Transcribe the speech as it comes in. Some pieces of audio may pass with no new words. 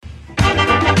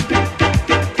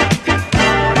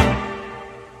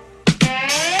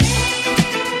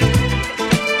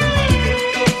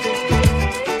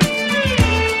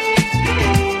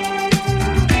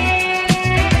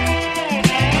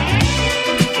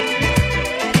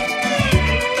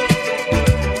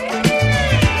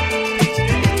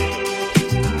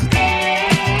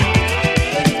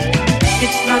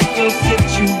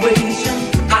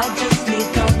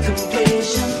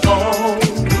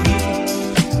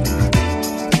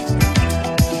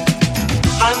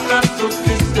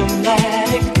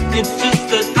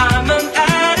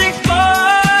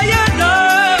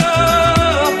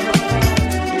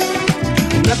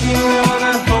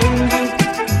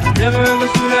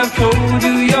have told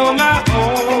you you're my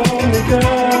only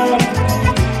girl.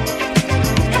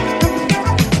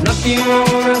 Lucky I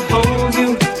wanna hold you.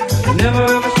 Never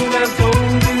ever should have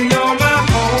told you you're my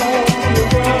only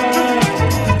girl.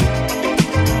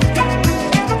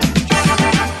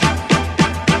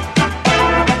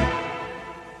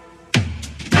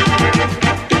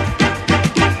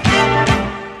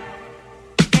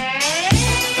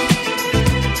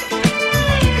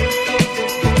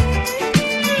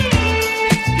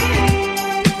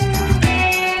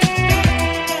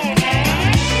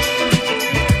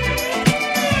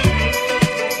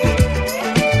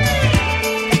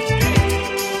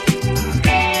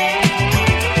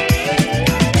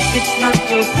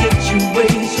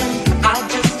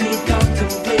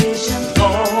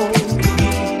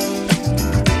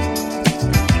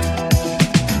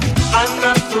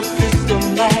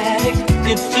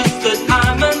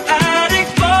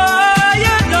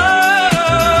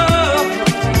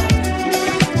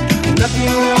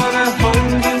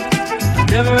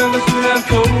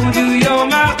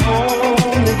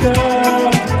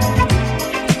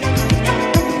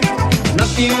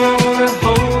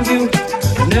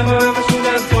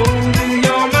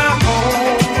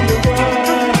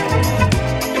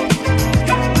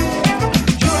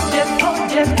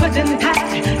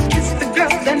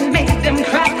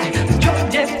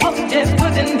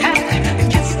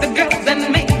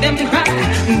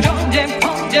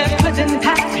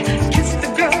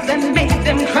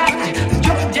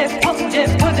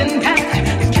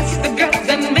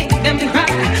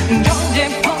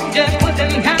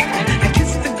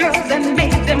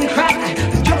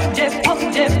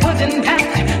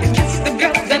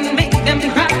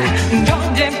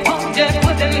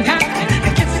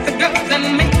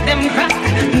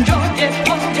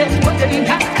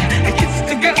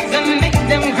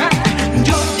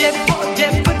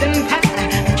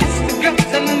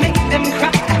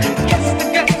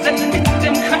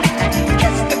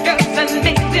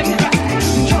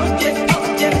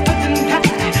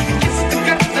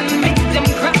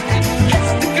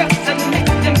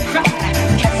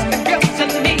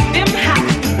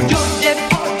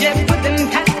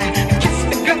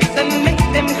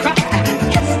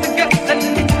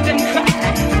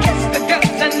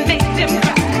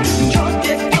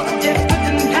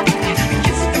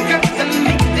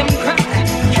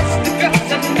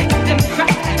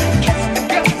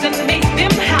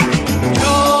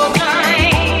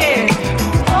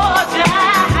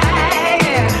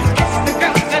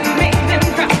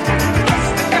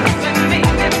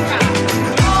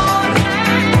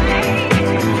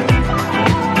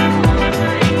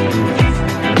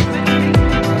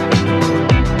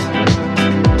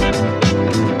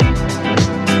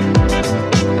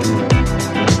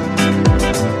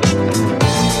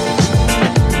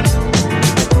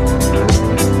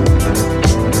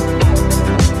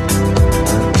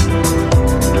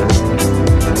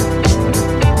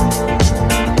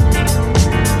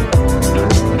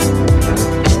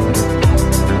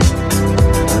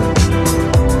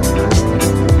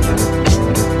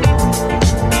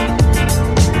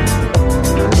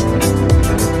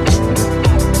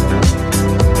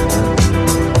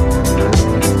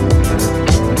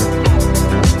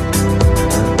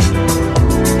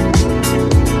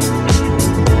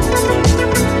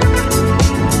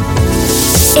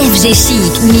 FG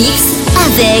Chic Mix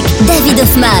avec David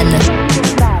Hoffman.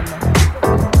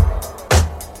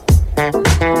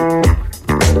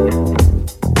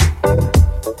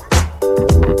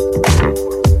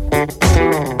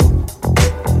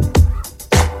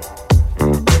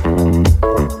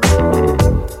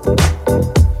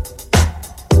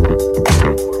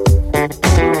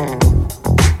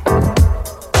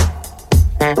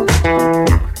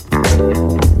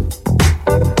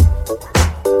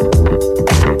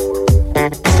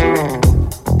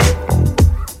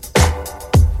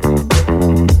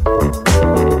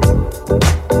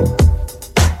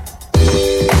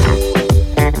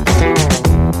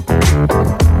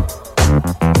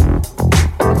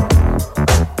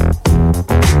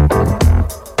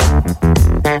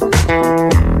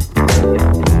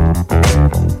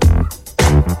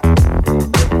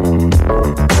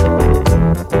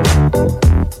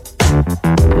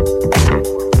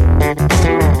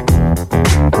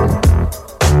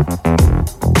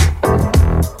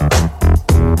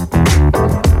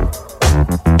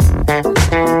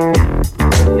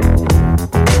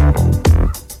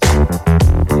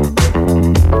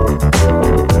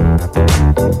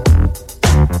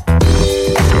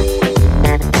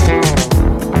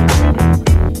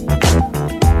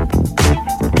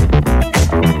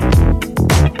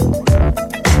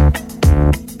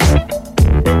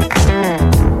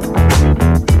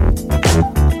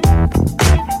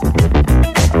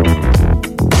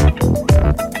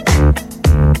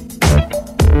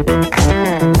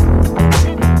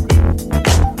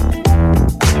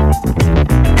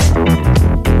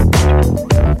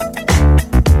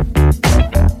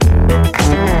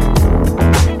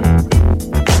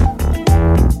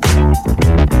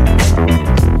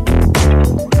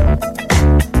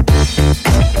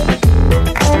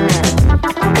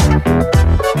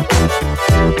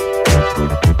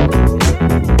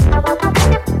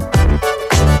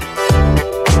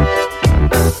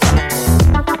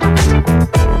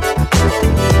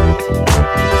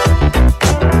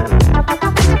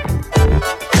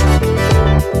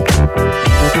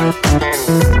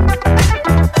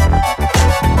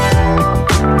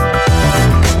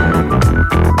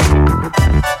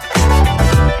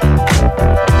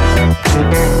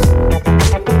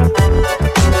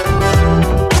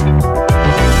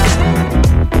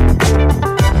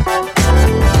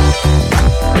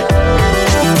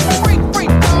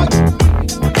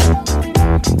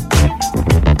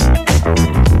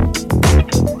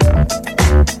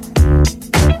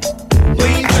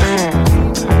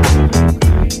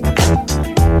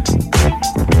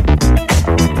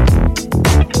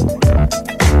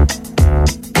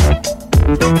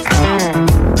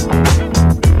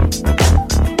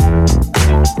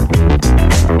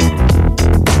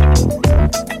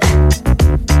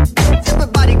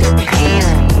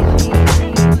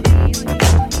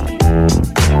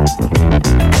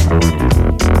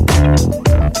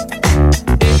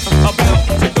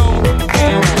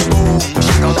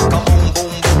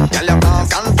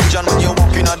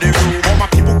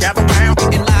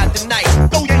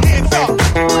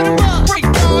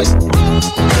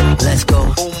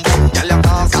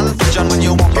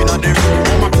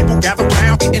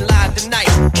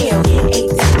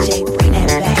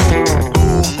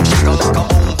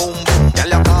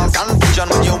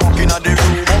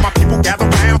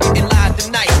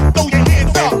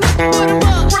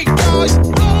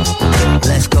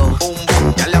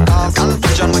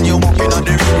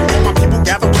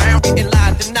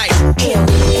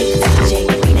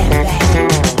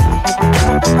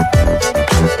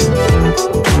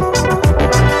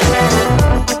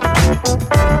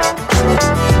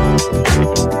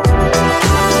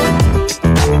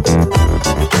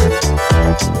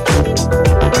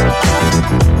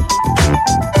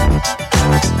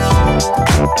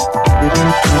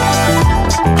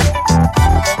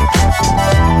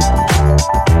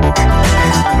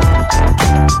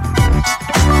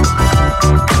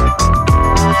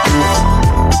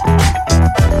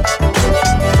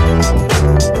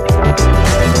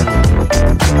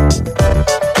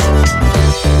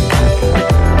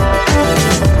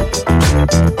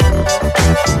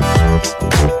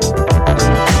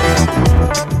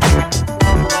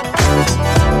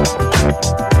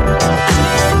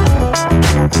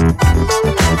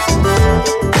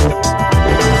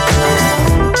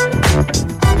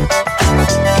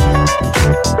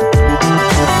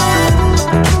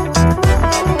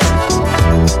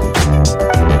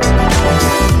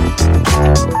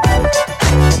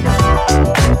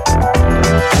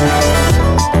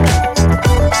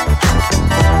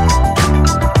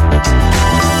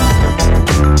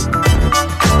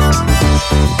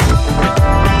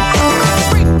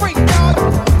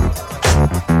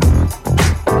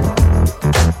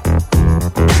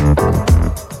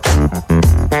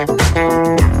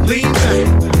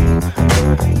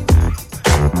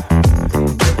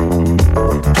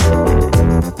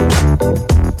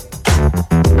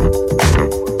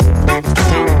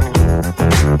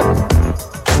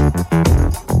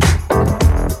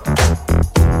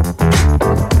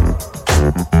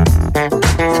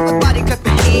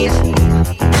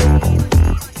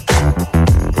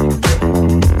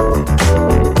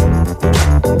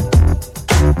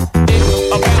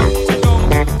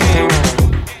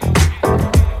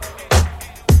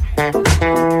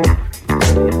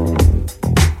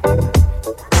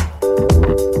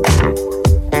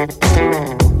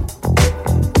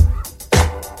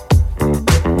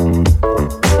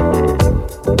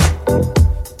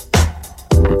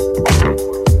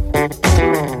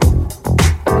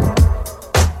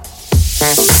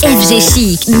 FG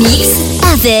Chic Mix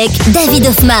avec David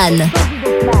Hoffman.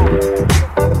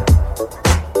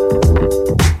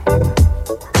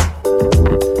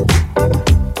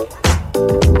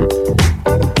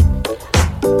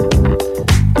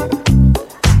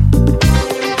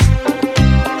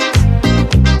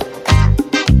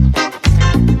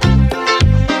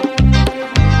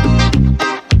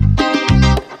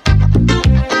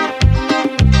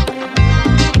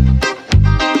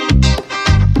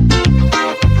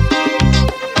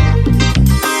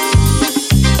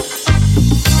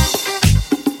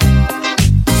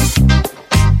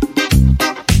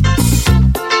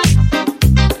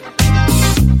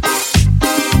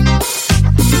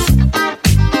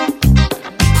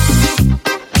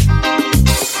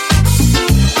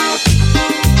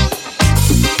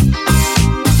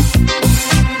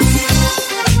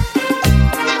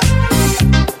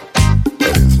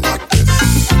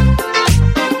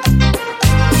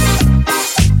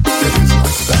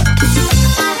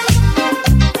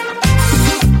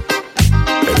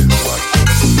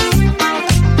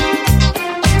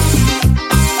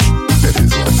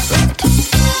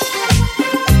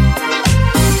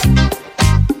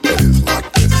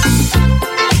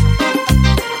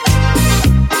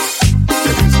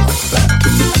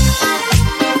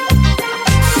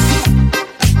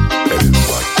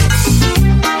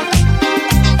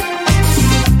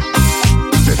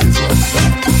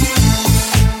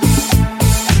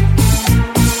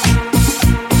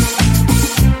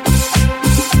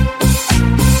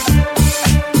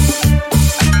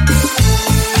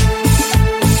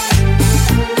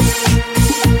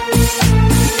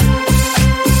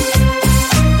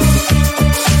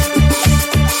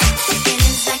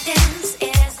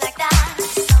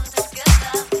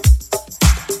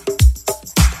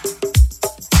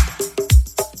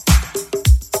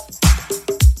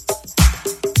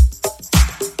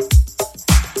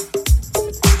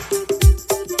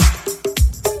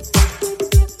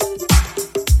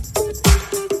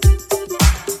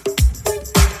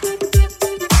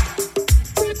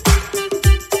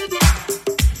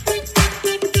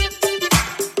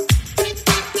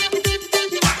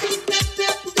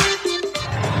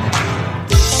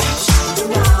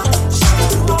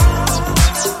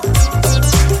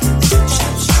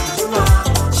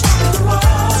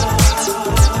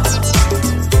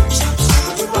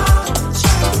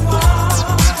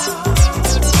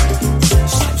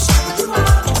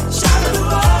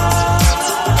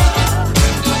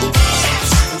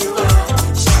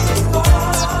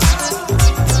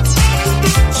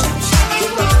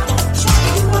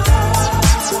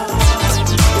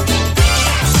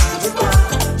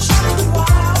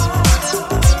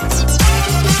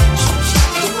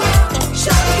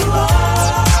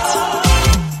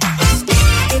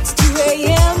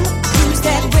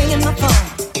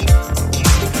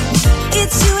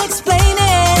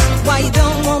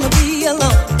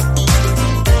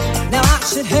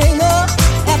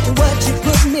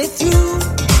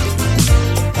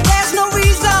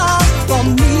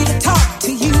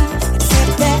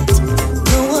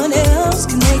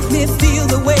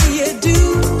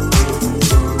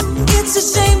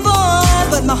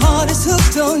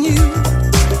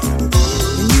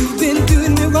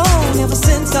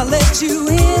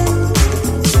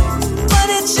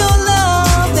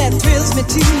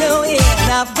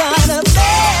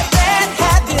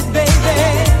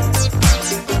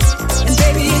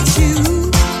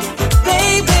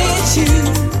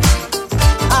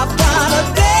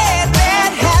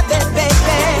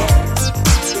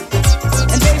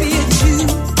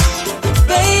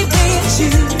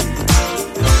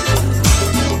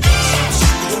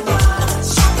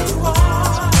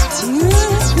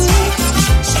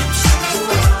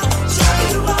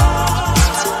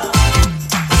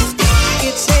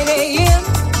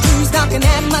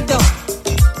 At my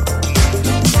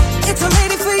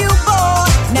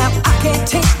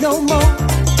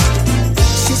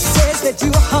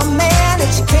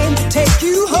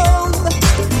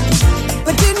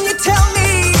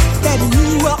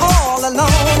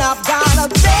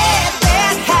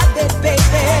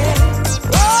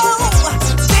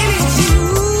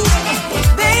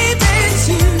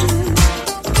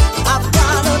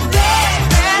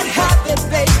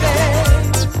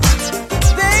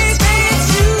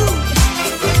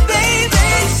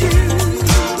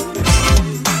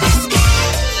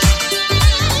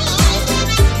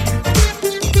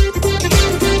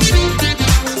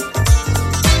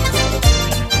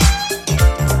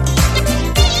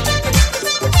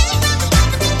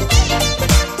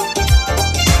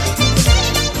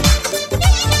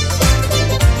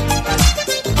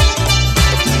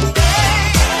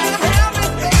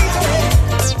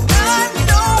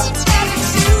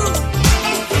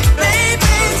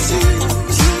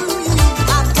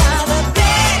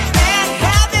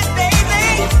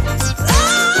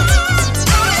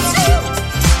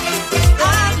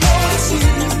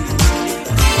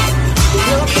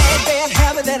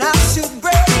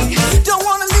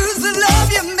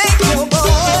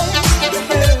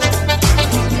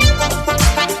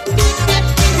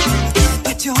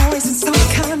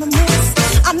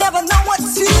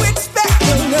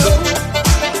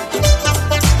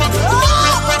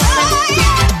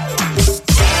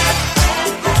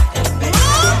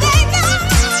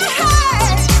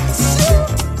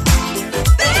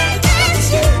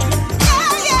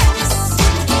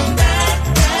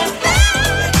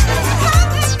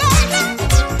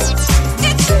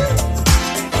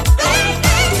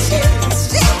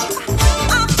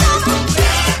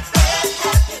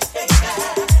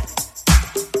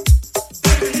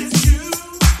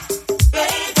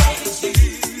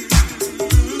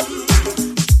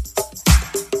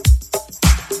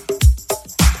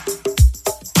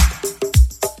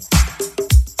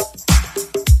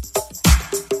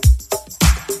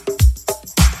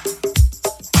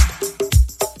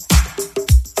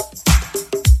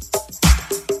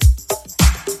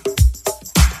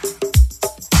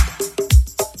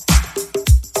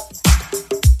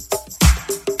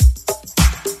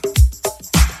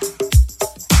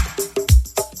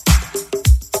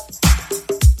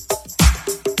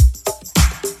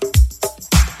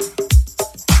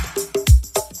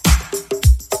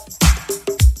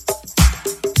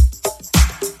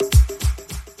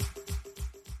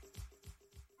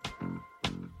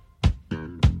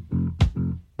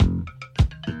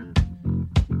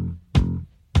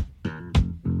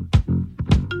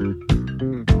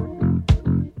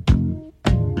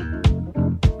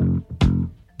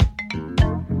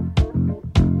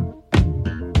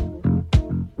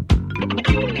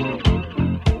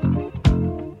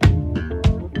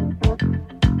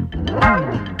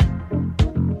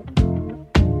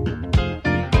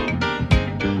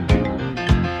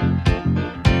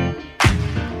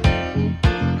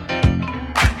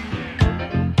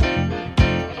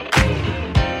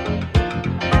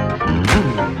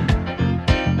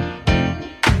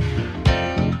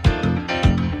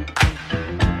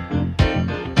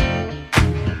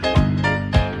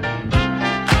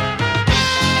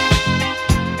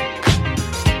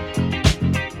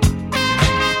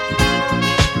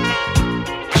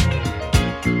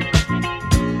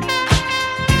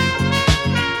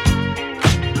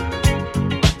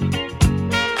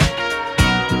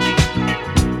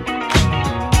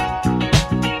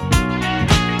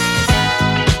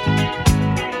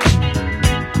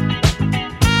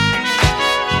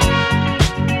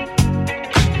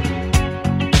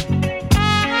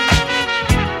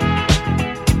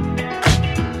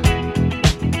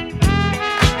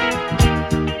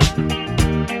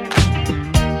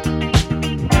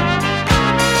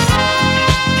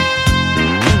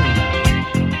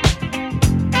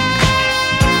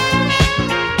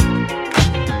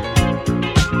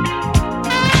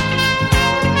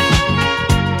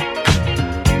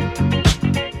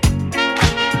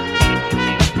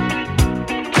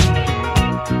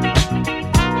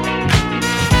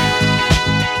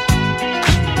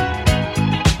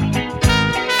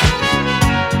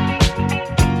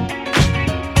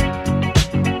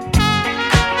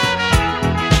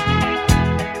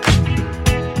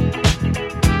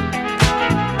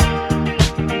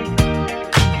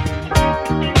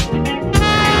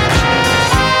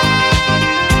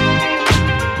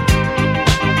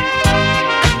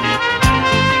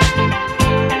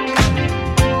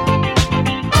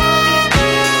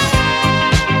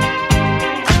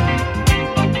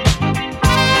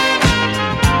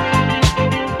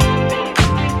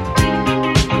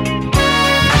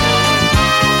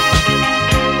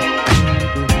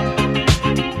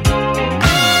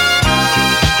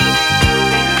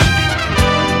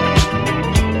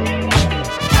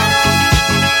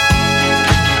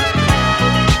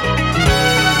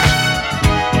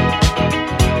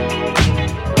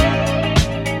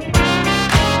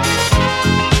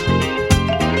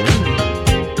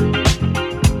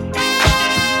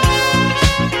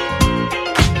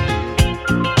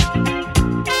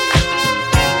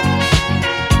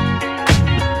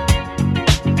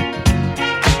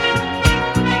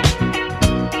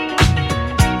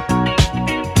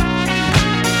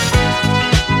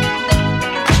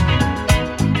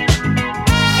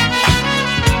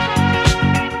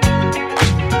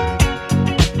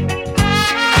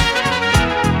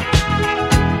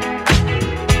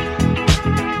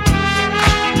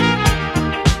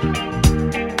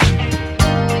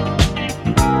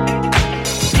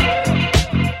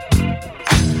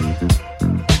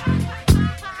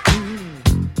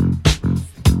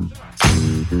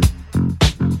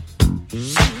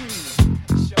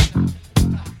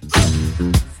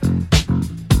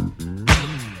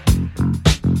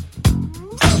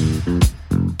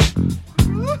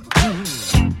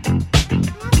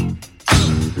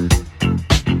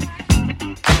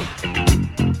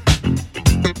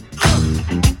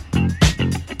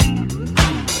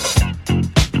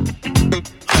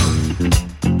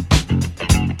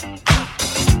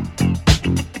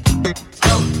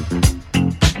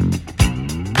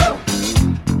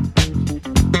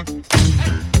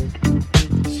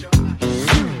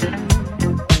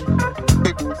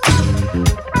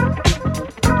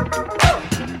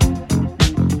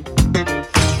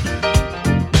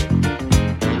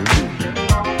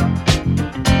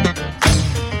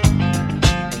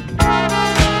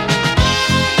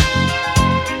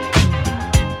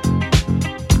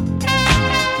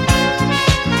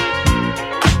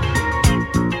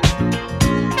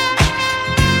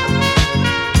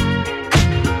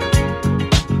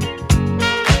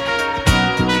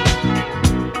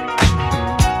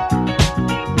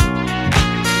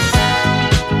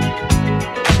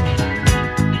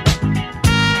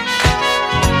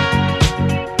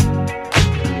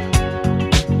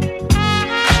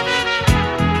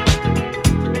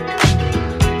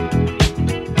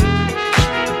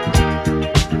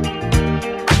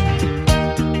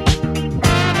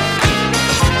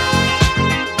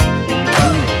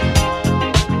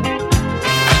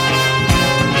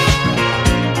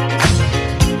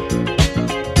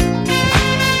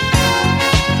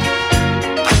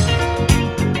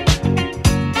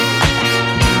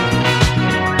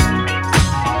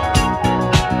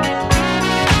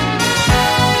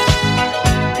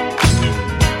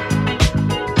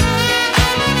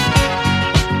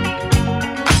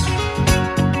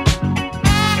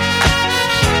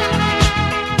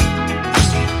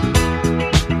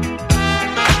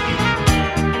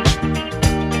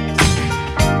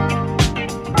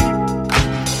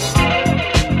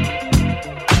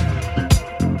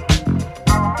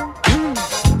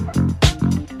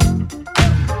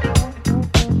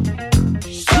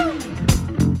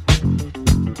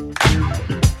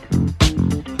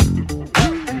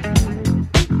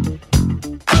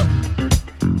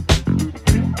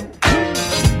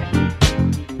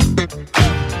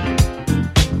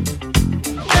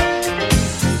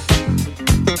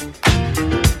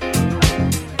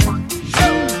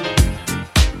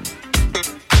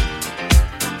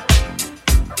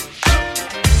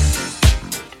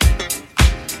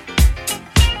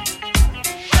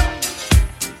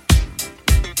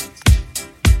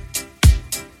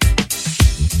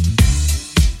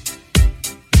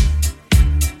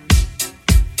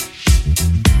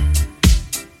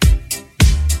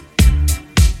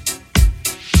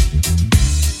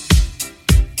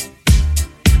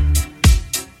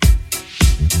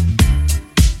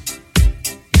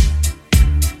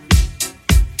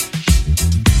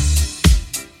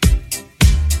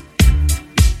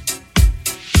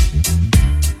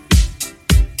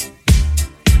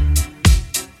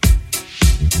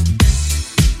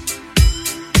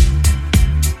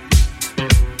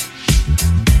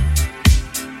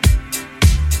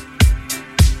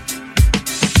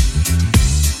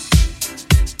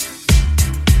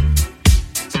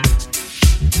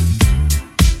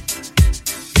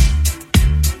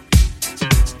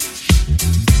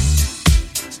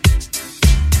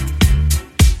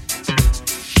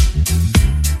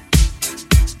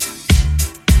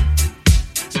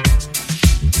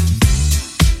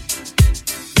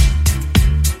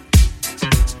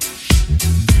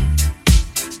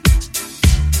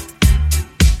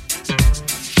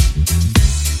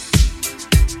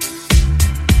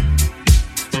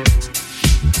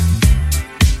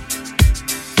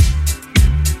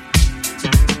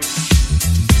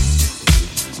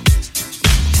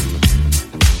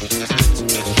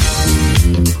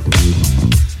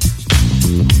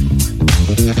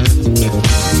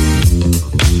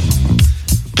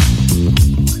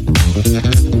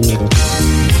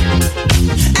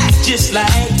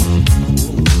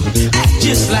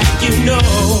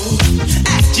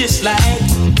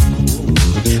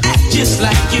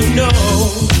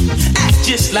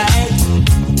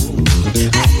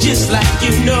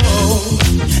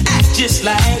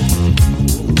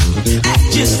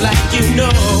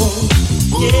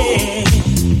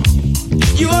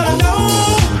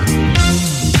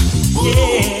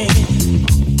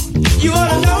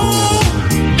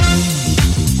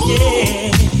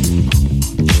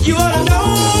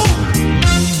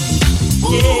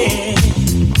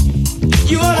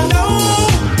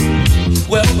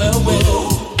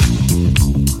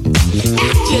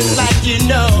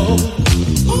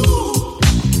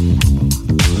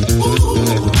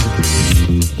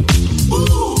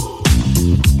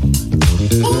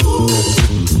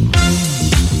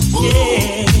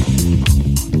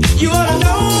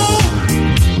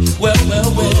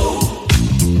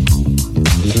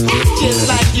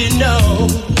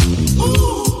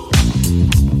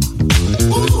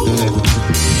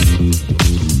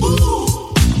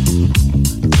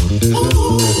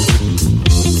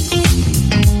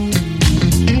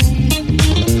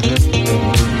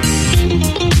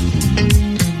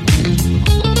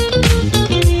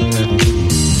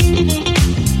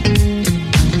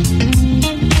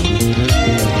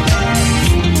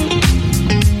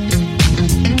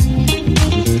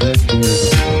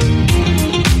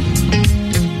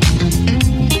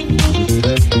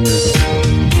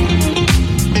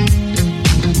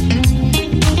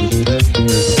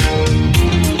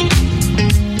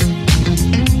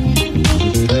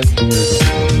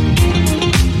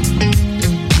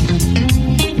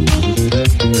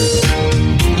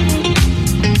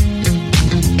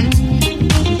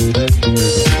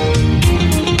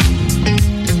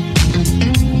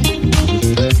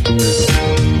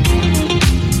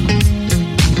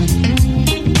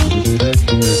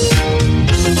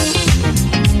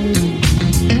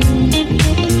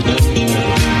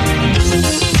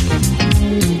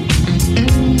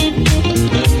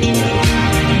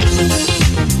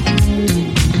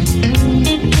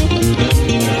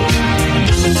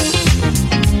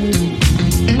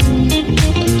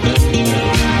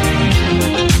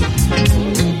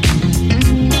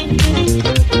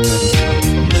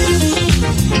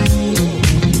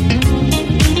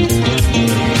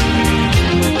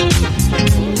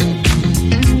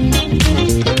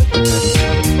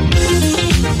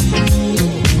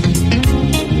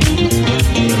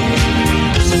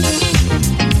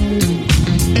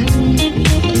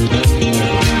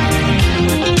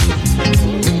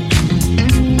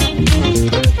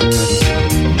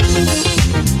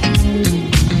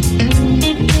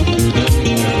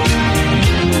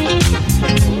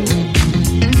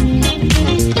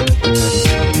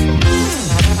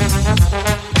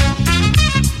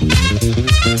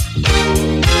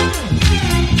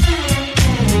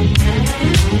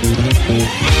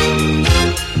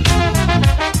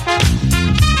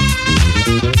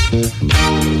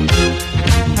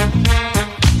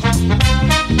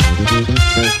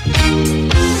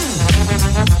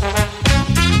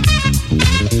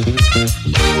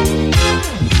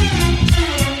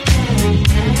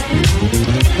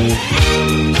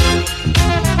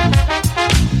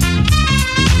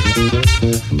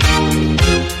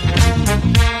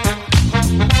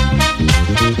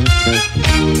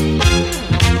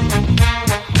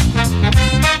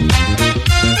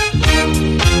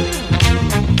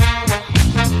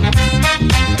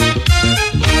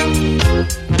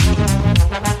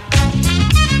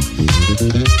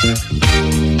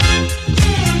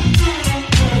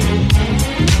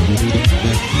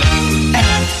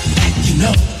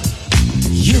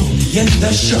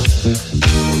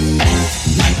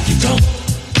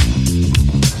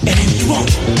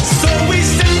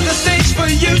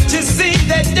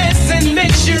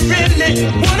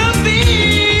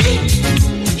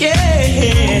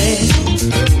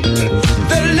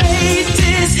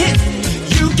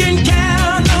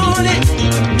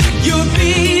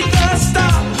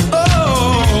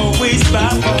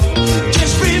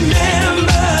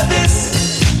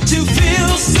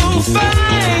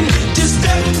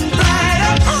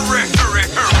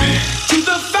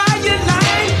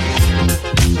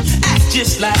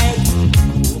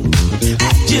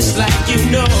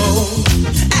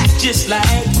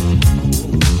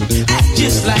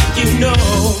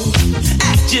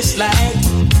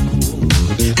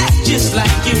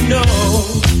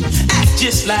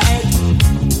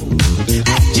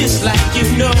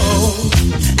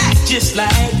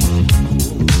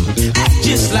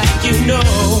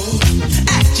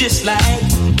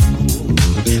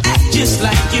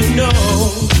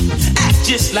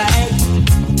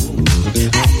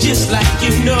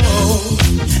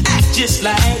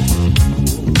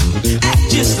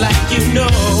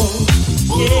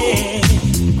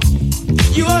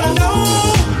You ought to know.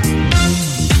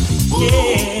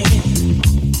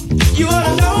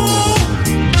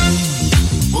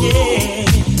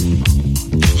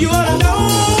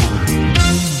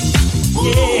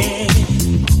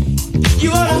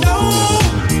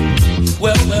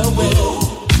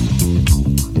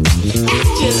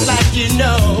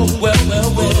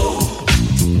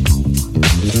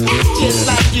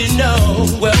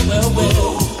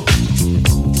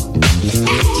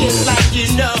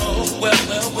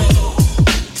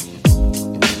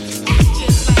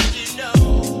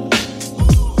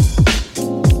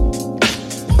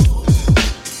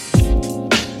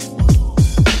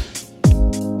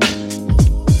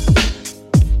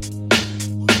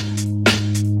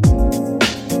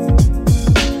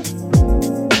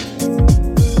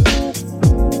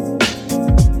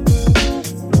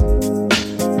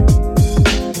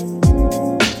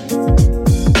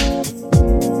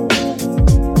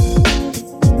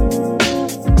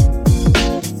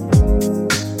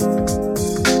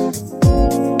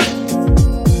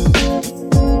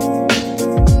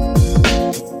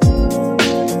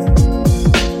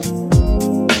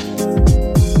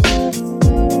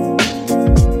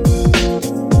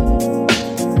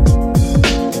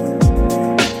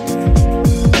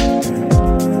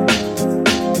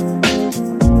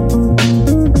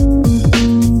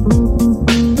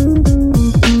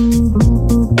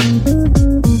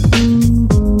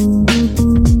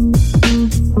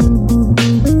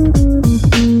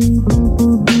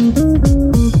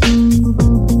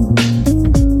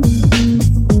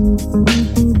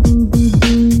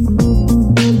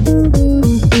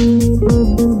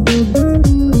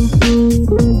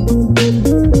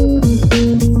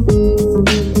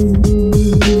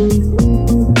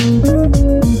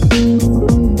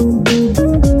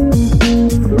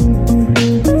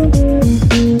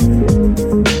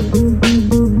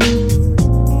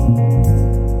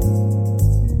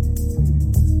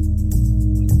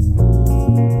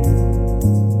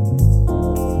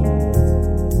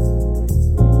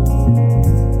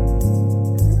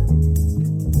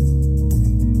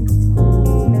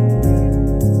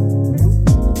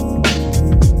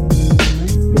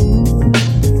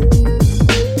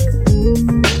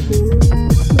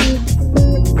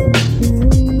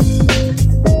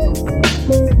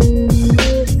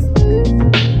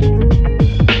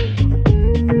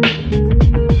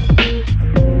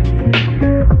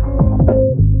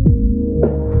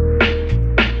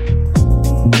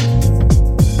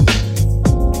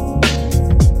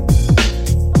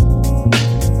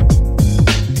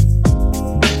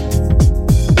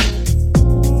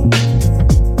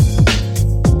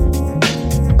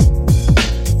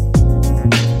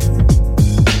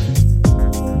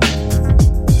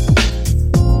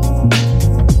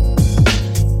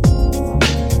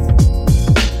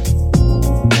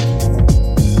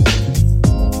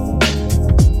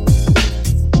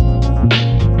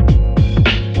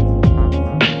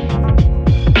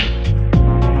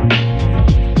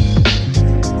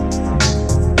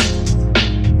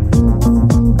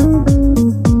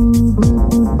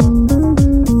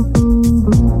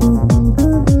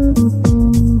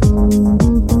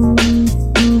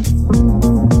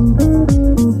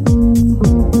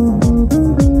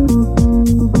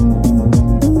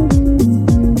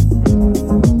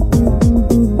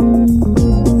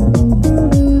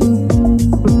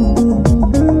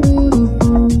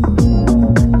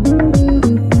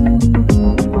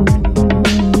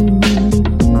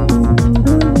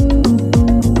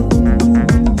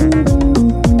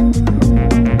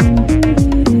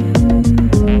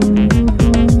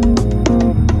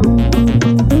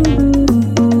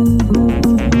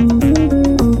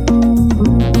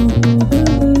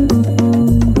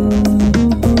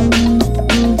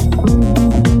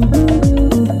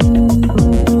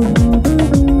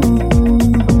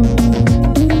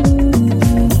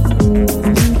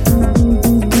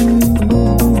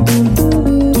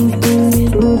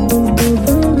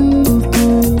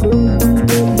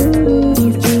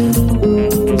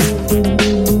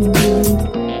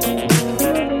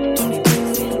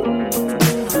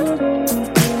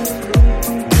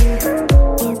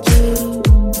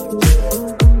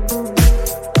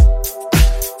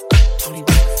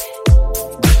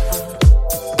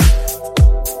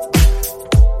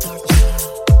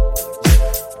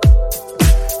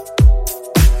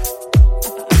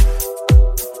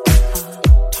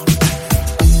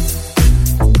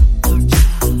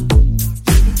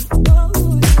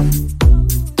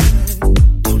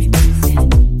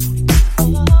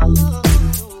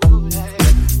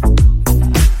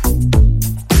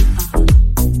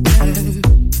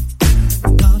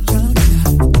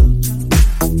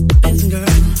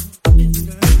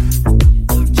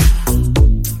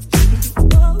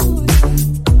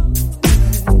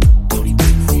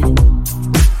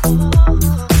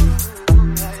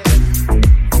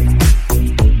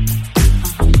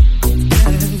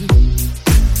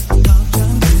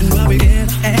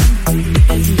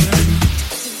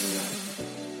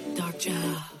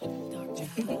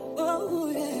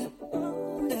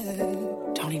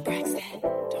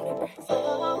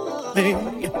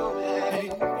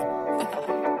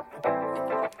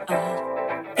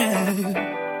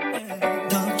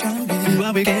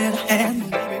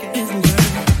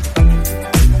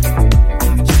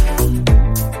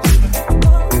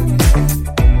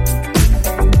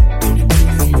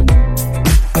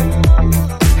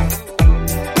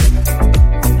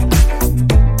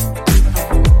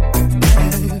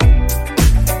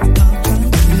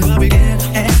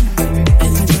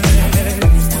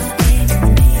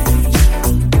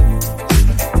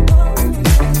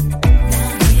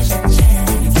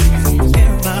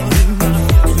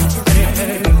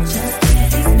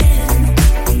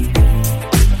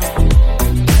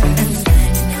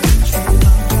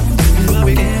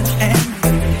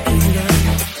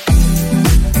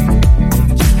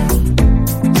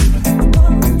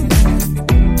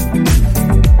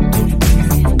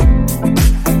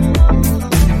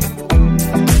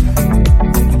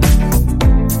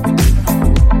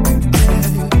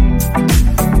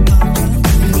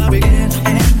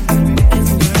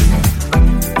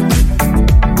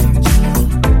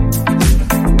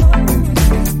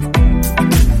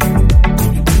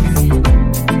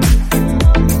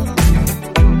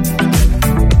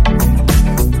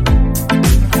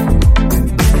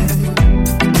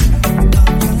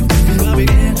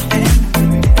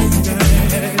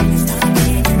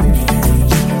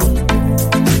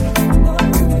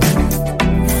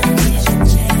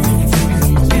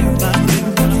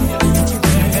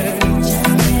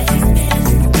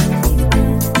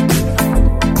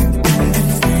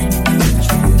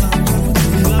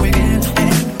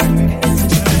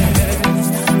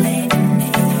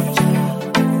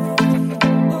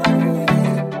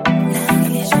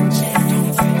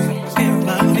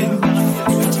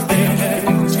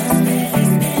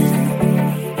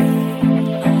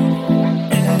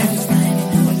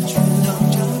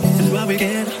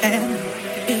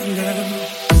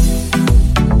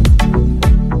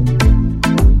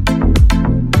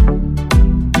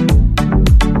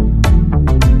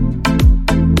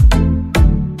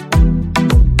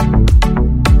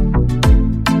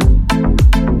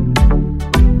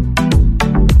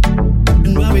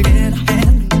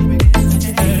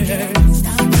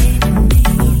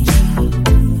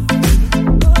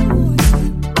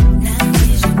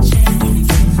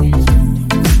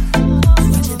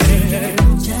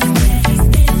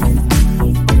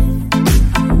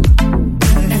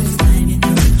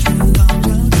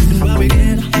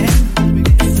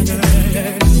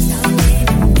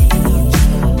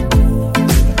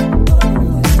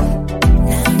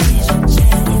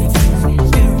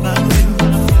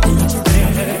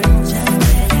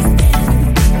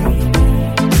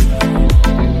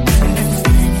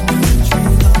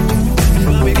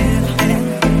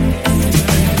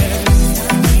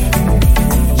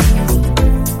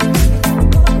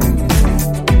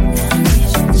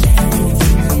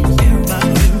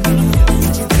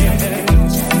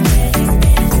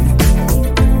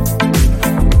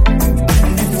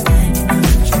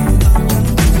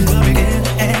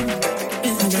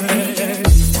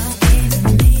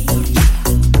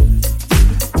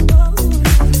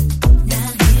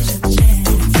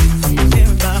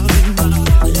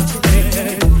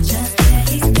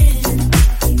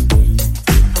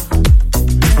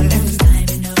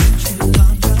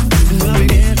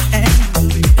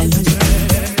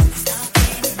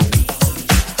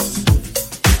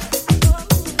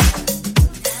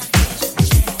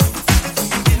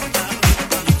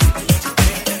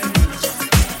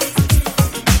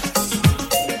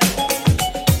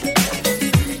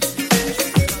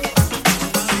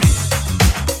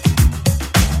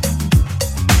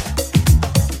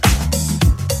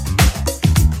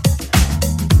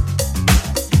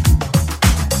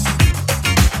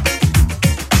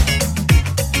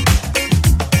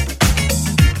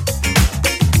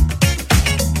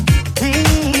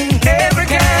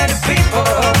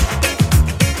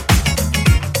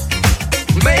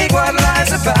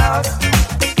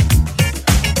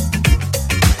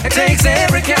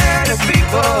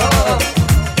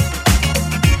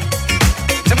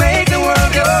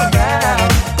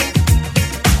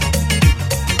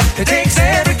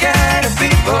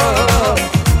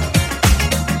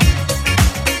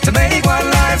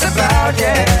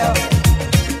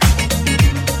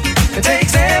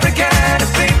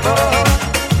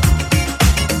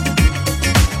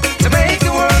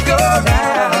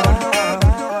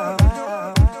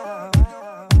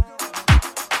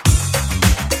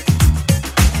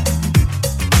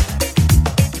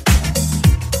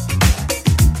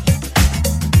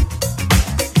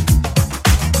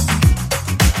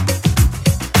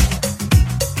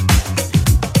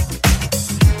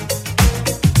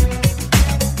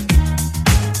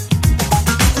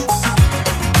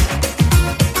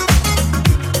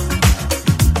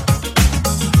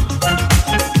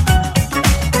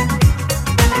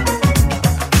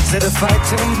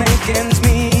 to make ends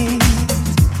meet.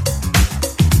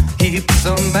 He puts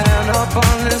a man up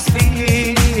on his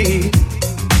feet,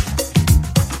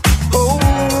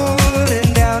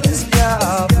 holding down his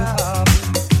job,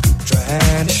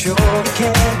 trying to show he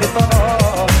can't be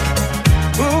bought.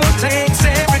 Who takes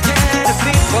every kind of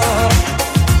people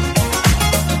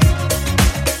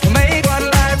to make what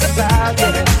life's about,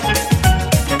 yeah.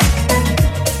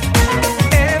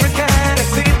 Every kind of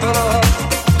people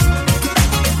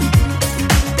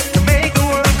to make the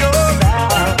world go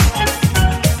round.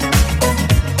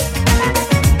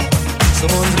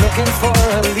 Someone's looking for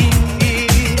a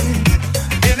lead,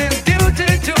 it is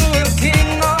duty to a king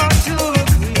or to a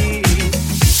queen.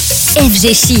 FG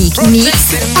Chic Mix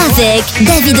avec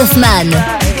David Hoffman.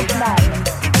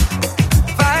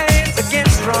 Fights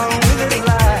against wrong with his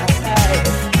life.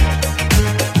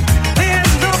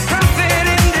 There's no profit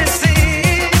in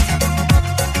deceit.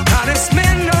 Honest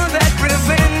men know that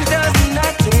revenge does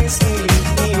not taste sweet.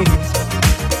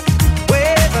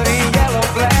 Whether yellow,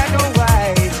 black or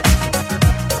white,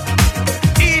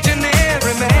 each and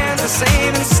every man's the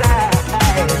same inside.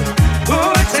 Who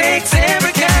takes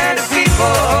every kind of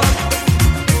people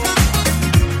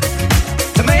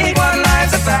to make what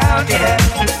life's about, yeah.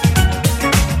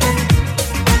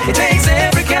 It takes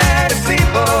every kind of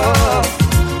people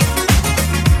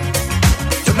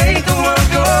to make the world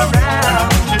go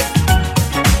round.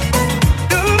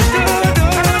 Do, do, do,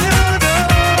 do, do.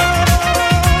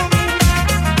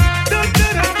 Do, do,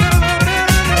 do, do,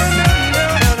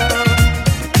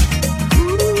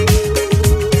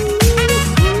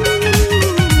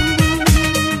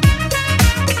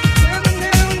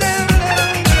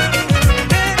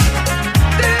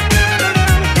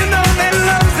 you know that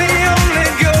love's the only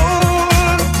goal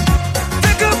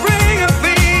that could bring a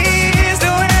peace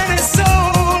to any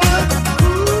soul.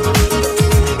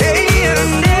 Hey,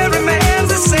 and every man's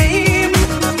the same.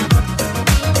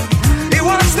 He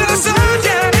wants the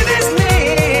sunshine in his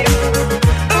name.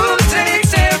 Who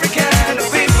takes every kind of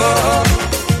people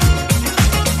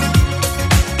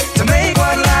to make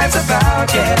what life's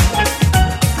about, yeah.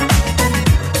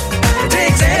 It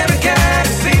takes every kind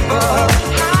of people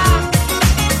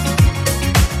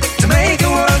to make the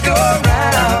world go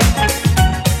round.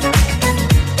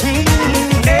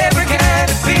 Every kind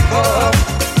of people.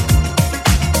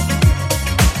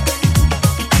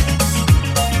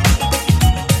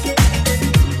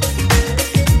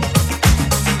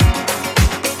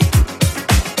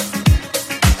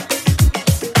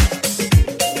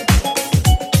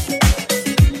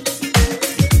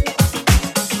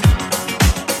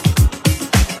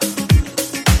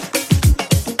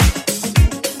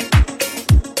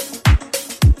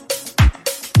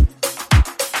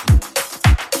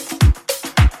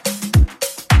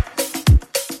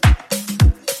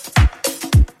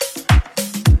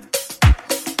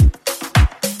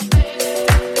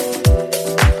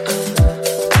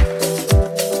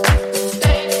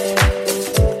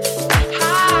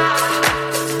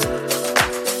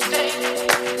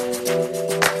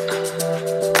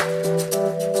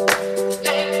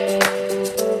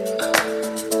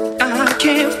 I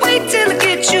can't wait till I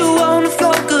get you on the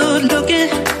floor, good looking.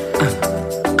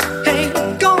 Hey,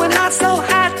 going hot, so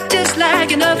hot, just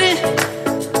like an oven.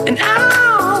 And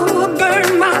I'll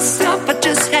burn myself, I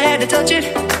just had to touch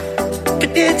it.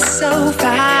 But it's so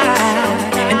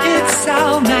fine, and it's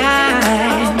all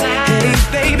mine. Hey,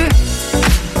 baby,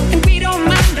 and we don't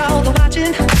mind all the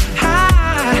watching.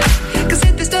 Cause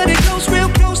if this dirty close, real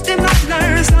close, then might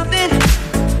learn something.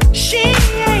 She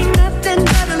ain't nothing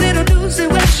but a little doozy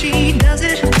when she does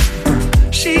it.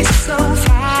 She's so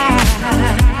fine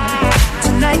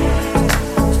tonight.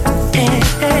 And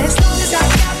as long as I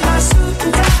got my suit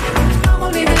and tie, I'm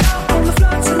gonna leave it all on the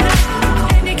floor tonight.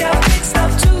 And you got mixed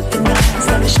up to the nines.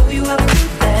 Let me show you a few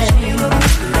things.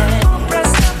 All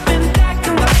dressed up in black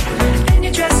and white, and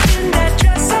you're dressed in that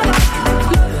dress I like.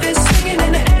 Love is swinging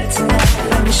in the air tonight.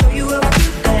 Let me show you a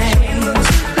few things.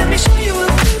 Let me show you a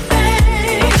few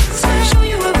things. Show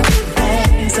you a few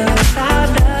things about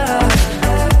love.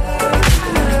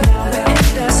 Now we're in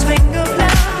the swing of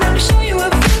love. Let me show you a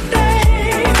few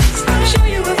things. Show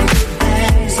you a few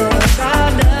things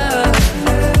about love.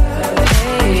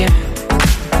 Hey,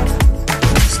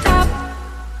 stop.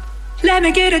 Let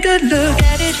me get a good look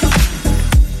at it.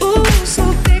 Ooh, so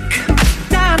thick.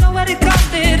 Now I know what it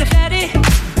called it, a fatty.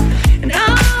 And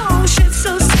oh, shit,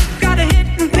 so sick. Got a hit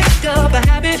and picked up a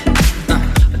habit.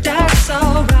 But that's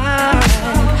alright,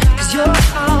 cause you're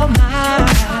all mine.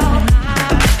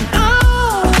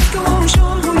 Oh, go on,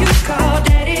 show 'em who you call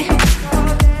daddy.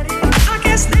 I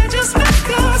guess they're just my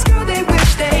cause, girl, they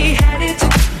wish they had it.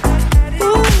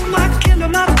 Ooh, my killer,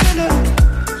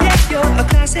 yeah, you're a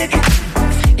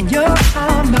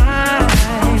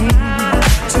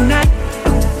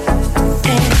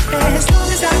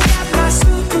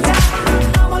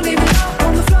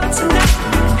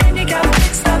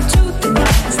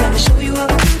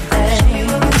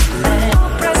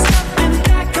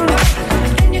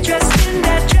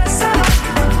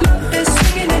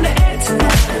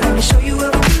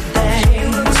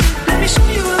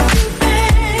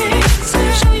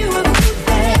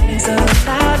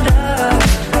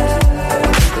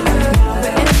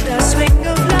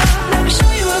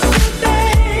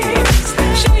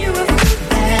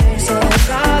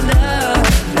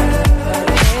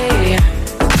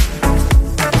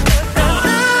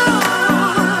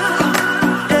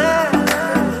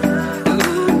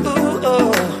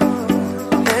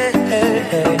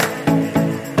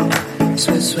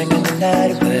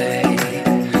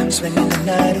swinging the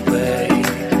night away.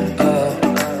 Oh,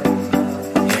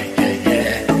 yeah, yeah,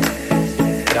 yeah.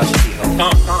 Get out the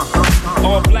keyhole.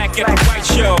 All black at the white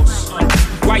shows,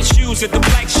 white shoes at the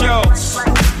black shows,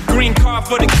 green car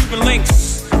for the Cuban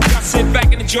links. Y'all sit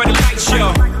back and enjoy the light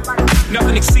show.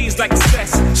 Nothing exceeds like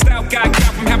success. Style guy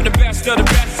got from having the best of the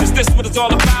best. Is this what it's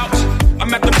all about?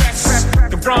 I'm at the rest.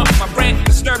 The wrong, my rent,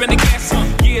 disturbing the guests.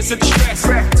 Years of distress,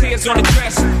 tears on the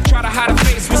dress. Try to hide a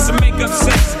face with some makeup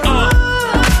sex.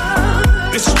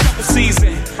 This is trouble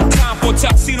season. Time for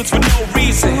tuxedos for no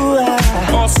reason.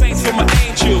 All saints for my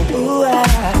angel.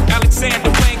 Alexander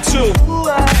Wang too.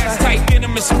 Ass tight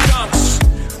denim and some dunks.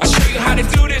 I'll show you how to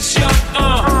do this, young.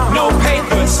 No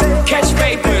papers, catch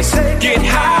papers, get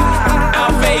high.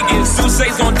 Out Vegas,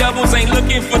 Sousa's on doubles, ain't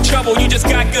looking for trouble. You just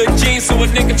got good genes, so a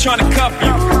nigga tryna cuff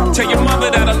you. Tell your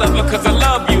mother that I love her, cause I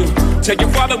love you. Tell your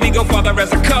father we go father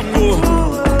as a couple.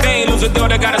 They ain't lose a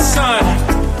daughter, got a son.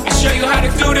 I'll show you how to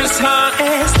do this, huh?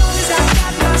 As long as I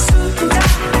got my suit and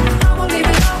tie, I won't leave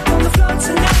it out on the floor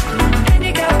tonight. And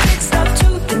you got mixed up to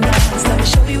the nines. Let me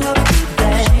show you a few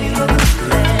things.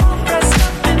 All dressed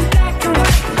up in black and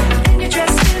white, and you're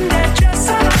dressed in that dress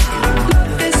I like.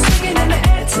 Love is swinging in the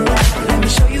air tonight. Let me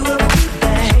show you a few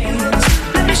things.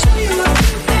 Let me show you a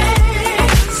few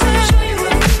things. Let me show you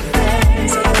a few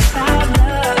things about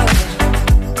love,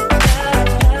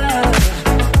 love.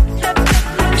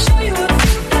 Let me show you a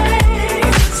few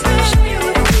things. Let me show you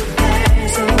a few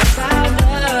things about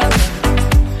love.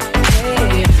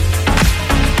 Hey.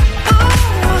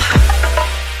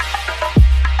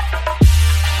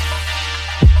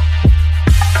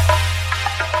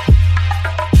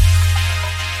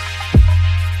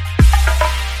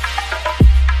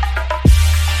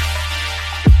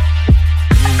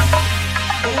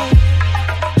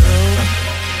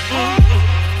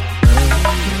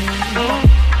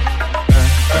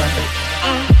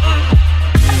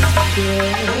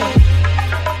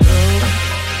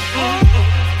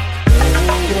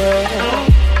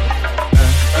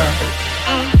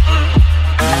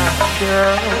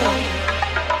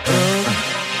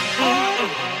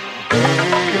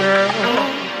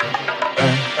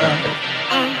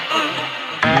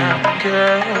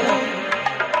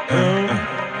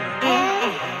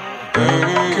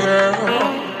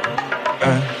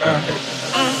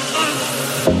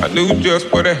 I knew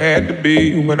just what I had to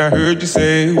be when I heard you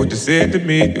say what you said to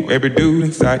me. To every dude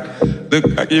in sight, look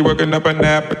like you're working up an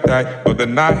appetite for the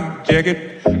night. Check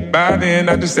it. By then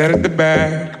I just sat at the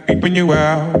back, peeping you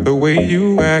out the way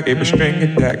you act. Gave a string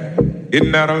attack,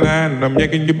 getting out of line, and I'm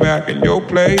yanking you back in your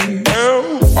place.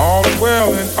 All is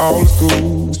well and all is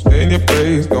cool. Stay in your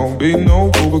place, don't be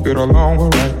no fool, but get along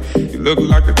alright. You look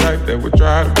like the type that would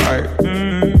try to bite.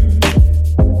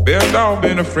 Best dog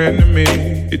been a friend to me.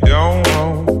 You don't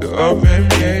want to offend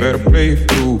me. Better play it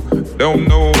cool. Don't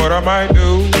know what I might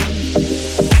do.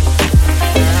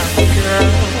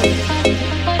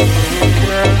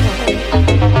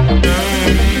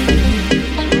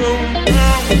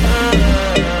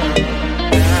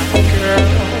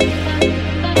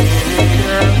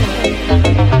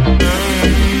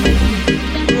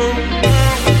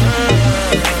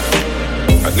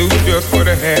 I knew just what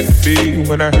I had to be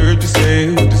when I heard you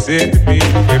say what you said to me.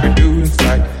 Every dude in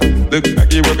sight, look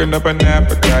like you're working up an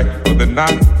appetite for the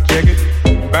night. Check it.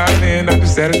 By then I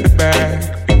just sat at the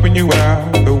back, peeping you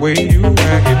out the way you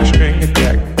act. Get a string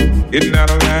attack, getting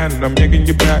out of line, and I'm yanking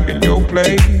you back in your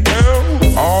place.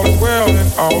 All is well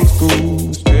and all is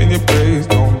cool. Stay in your place,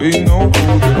 don't be no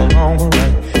fool. Get along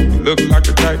alright. You look like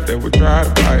the type that would try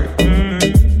to bite.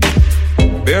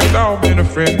 Best dog been a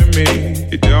friend to me.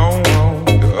 You don't want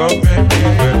to offend me.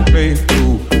 Better play it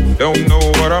cool. Don't know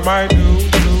what I might do.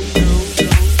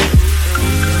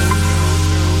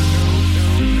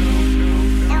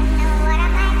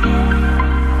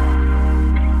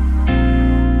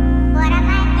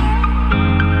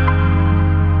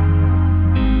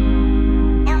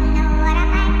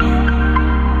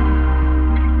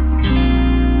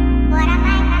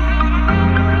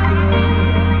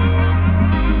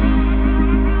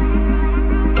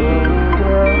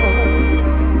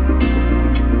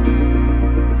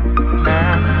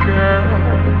 Girl.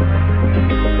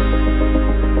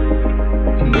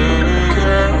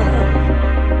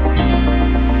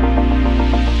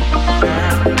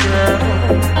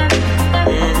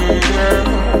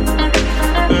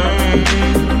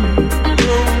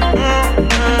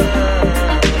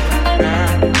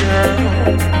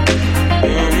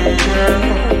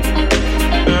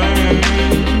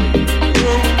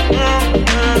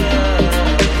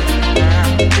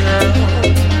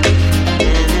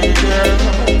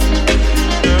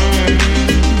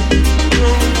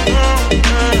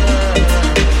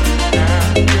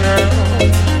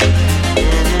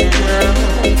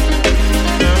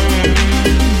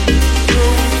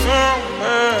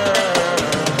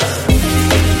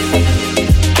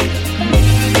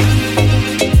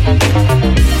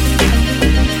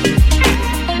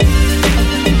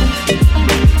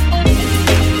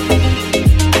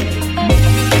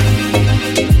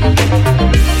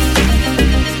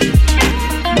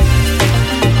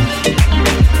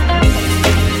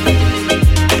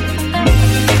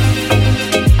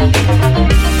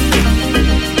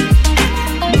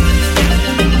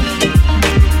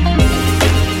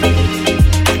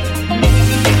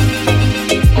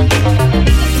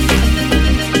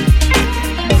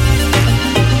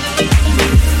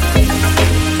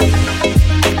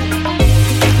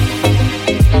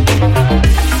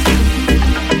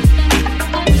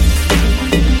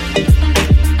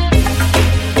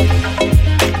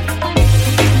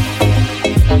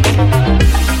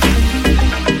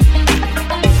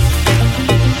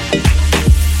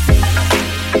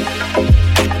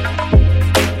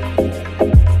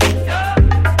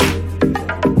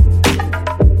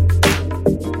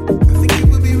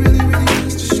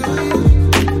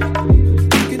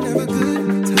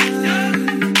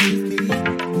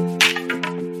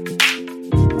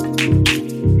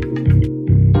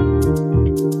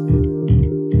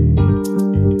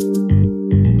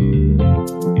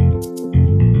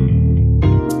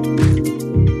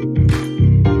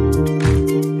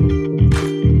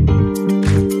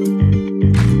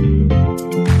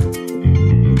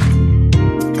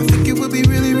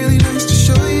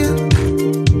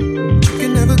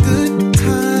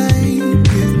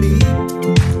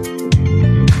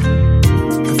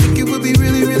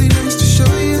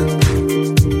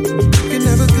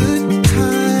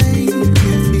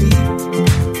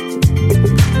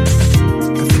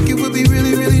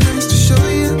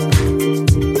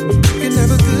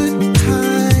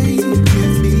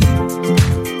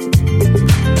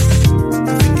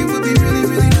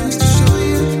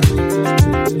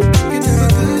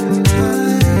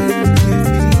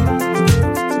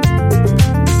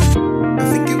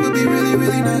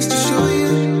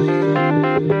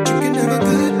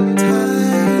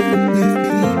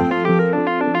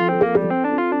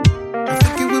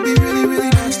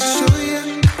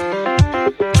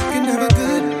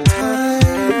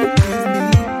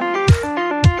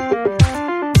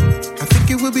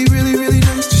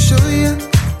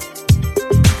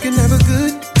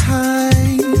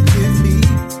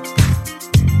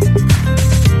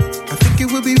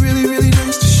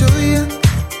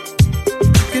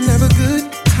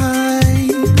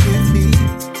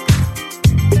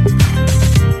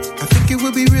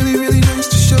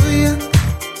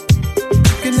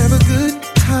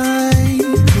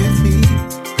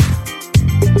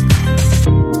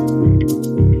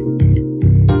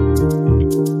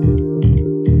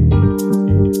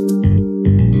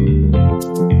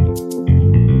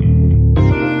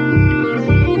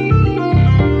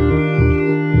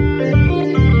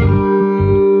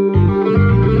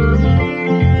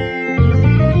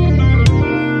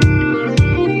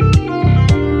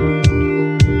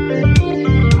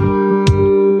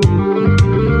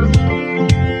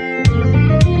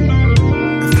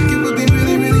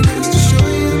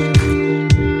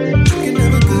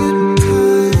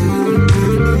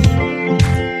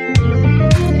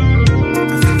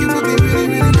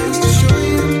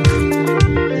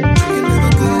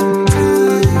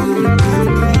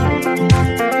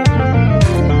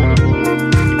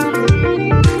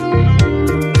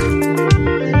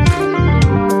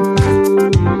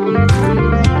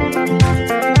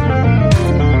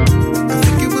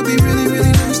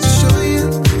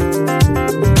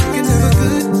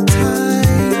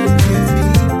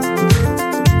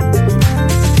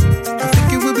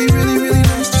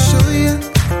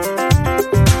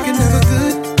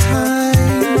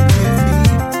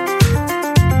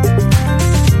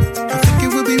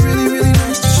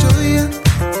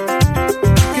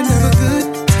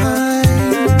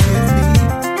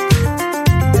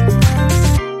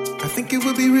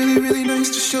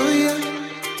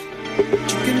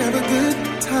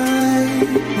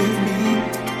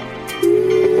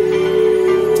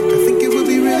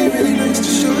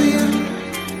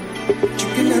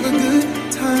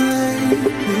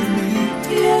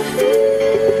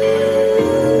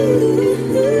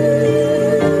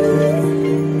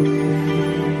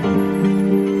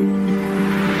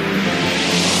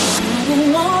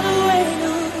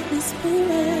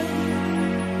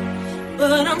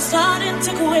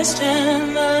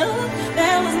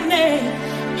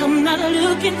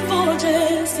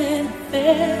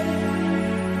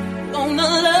 On a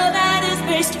love that is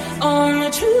based on the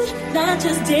truth, not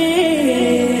just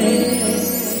days.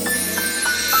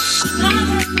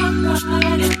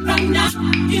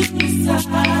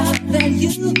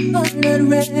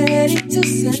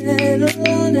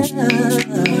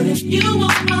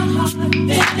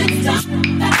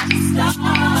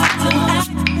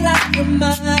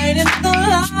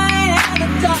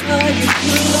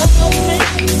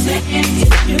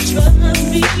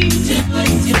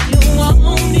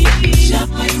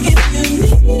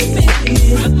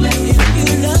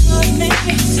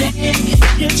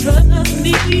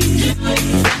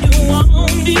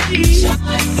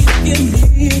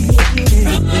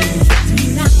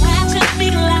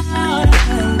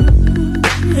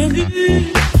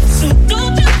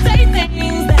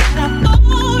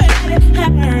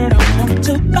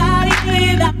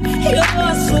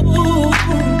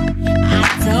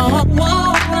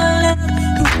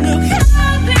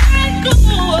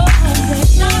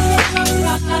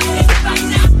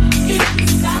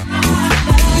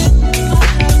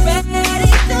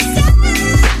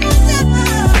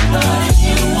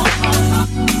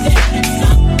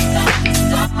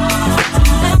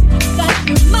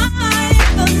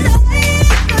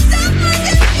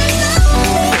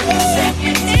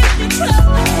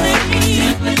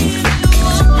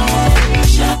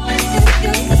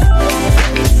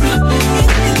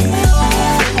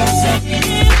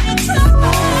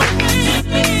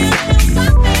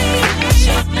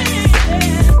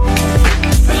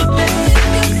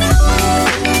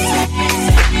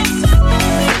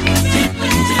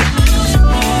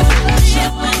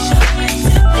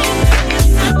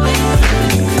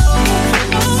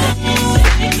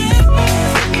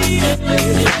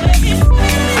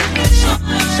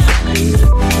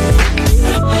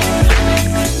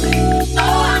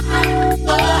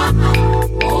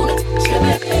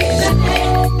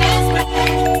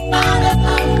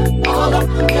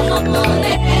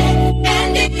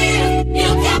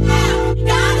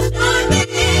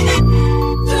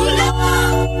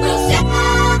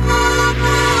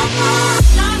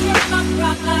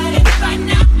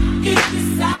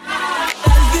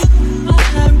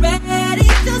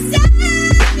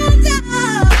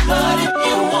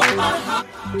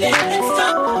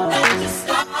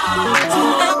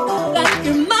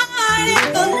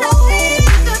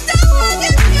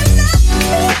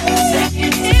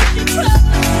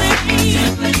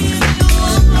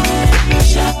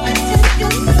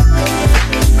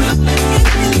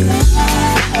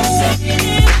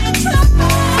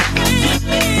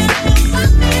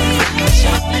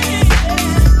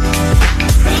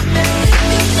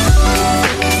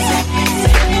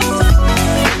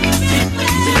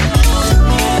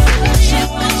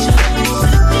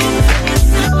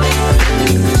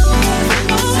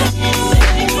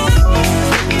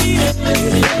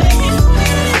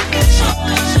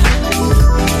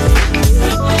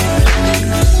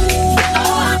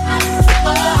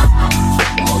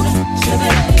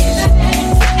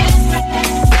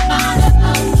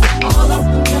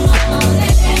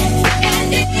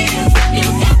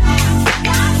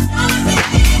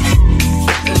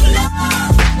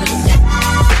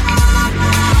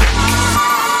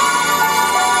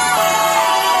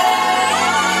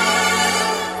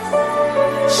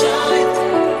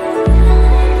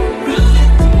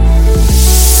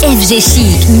 FG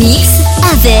Chic Mix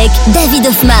avec David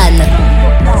Hoffman.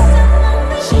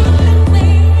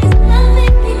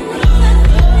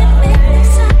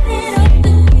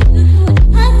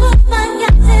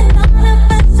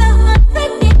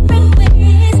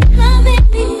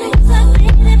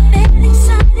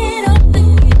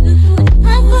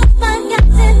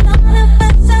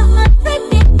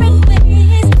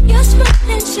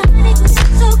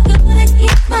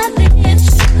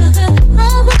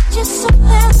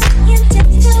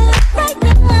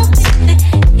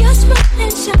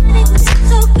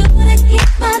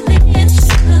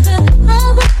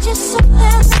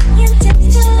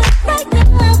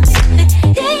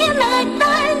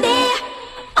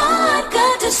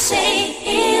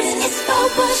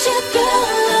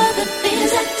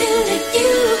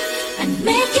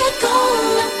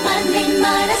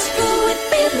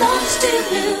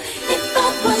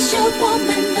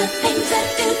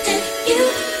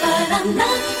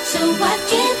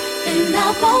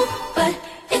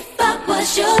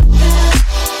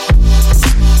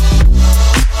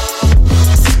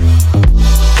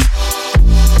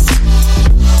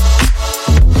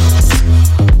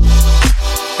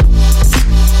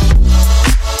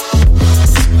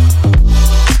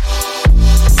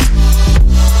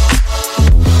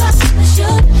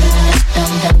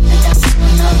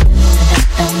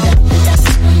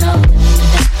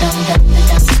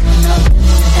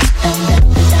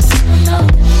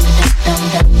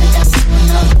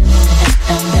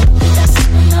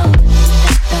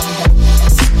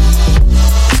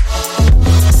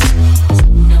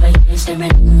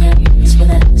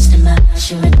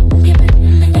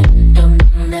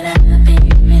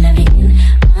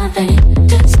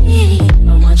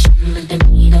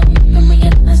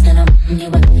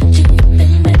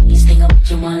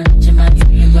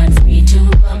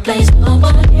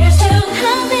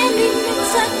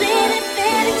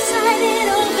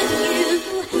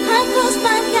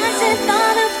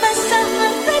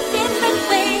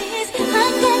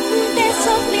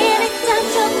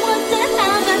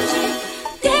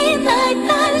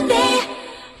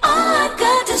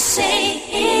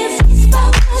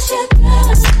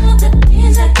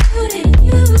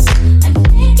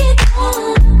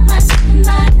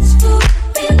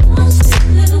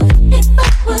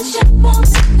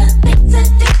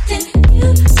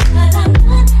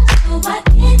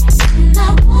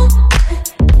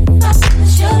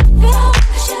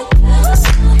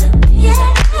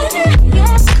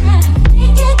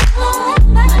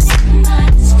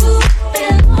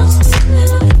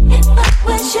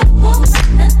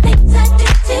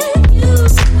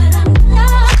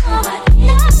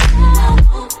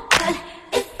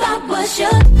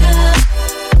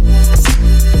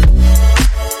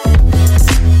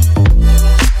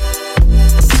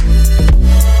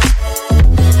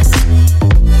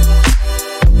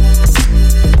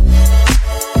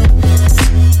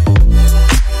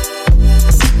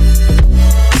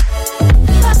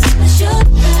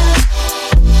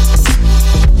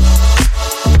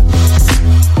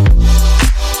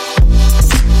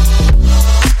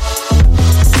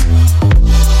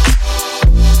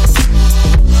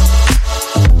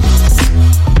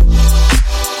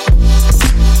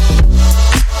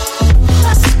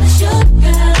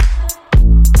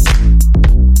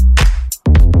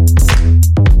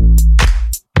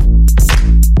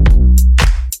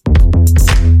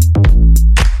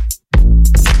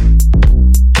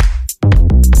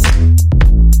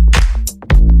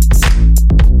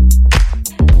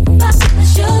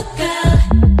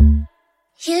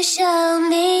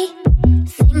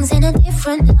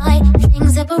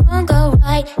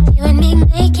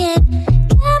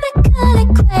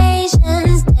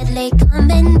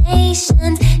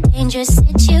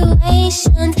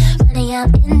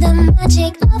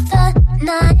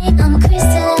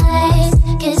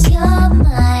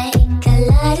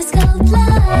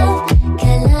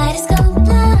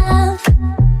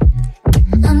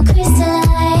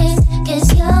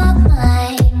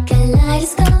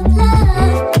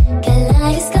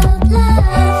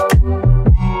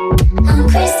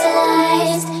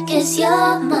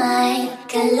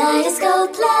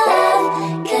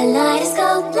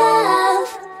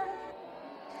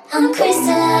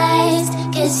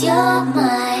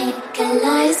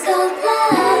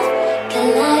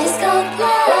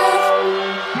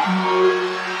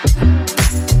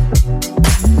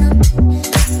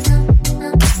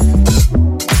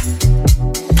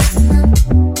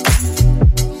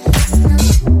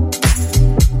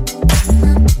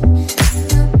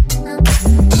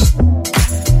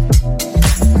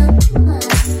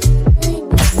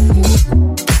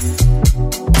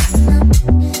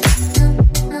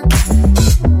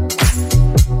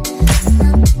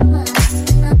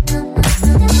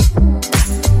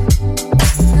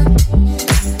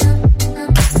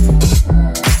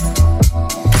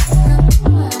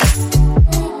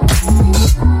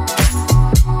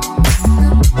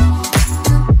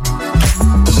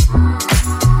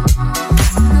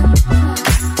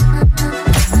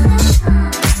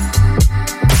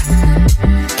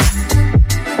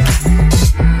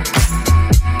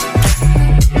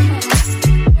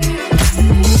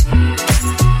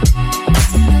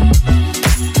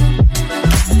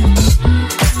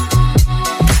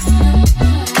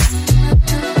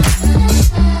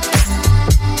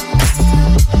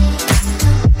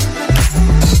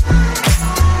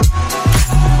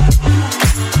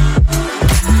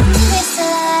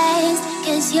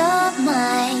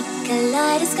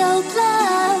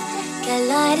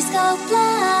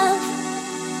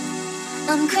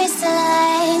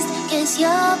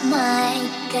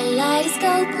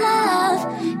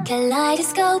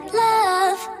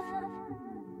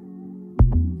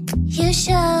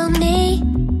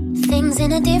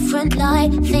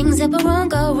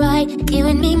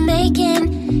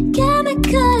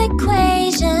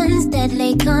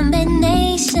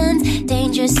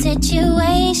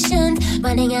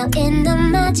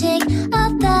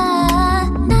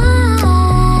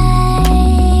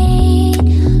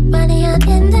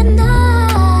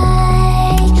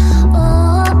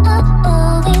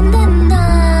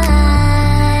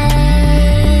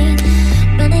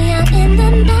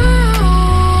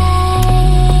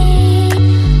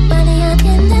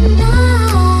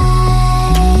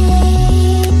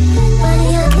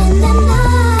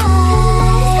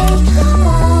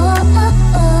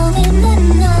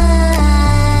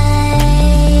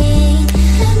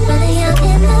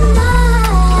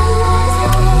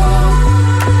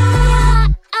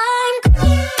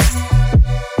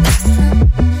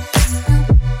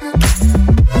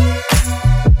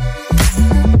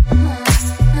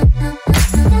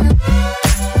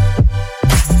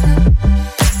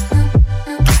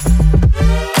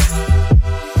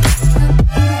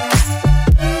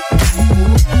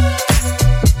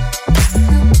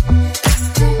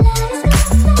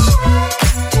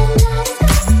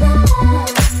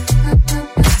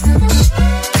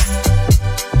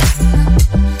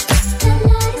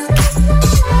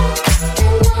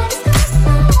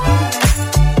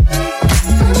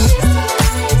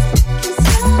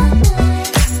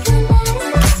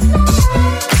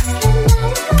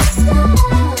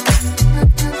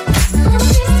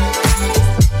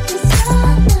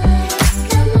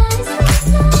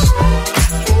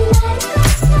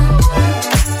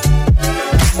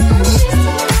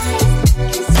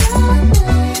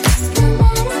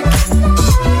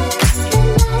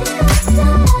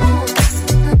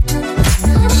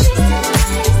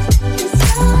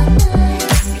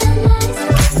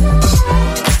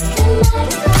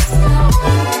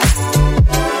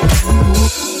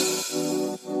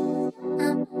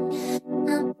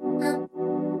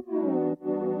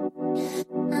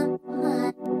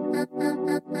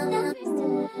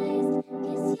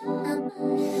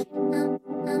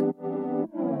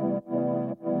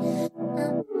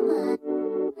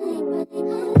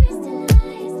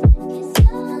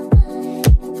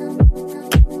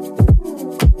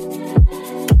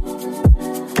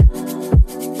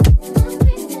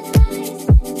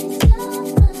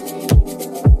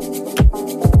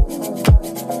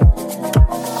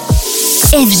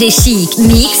 FG Chic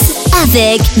Mix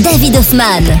avec David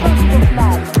Hoffman.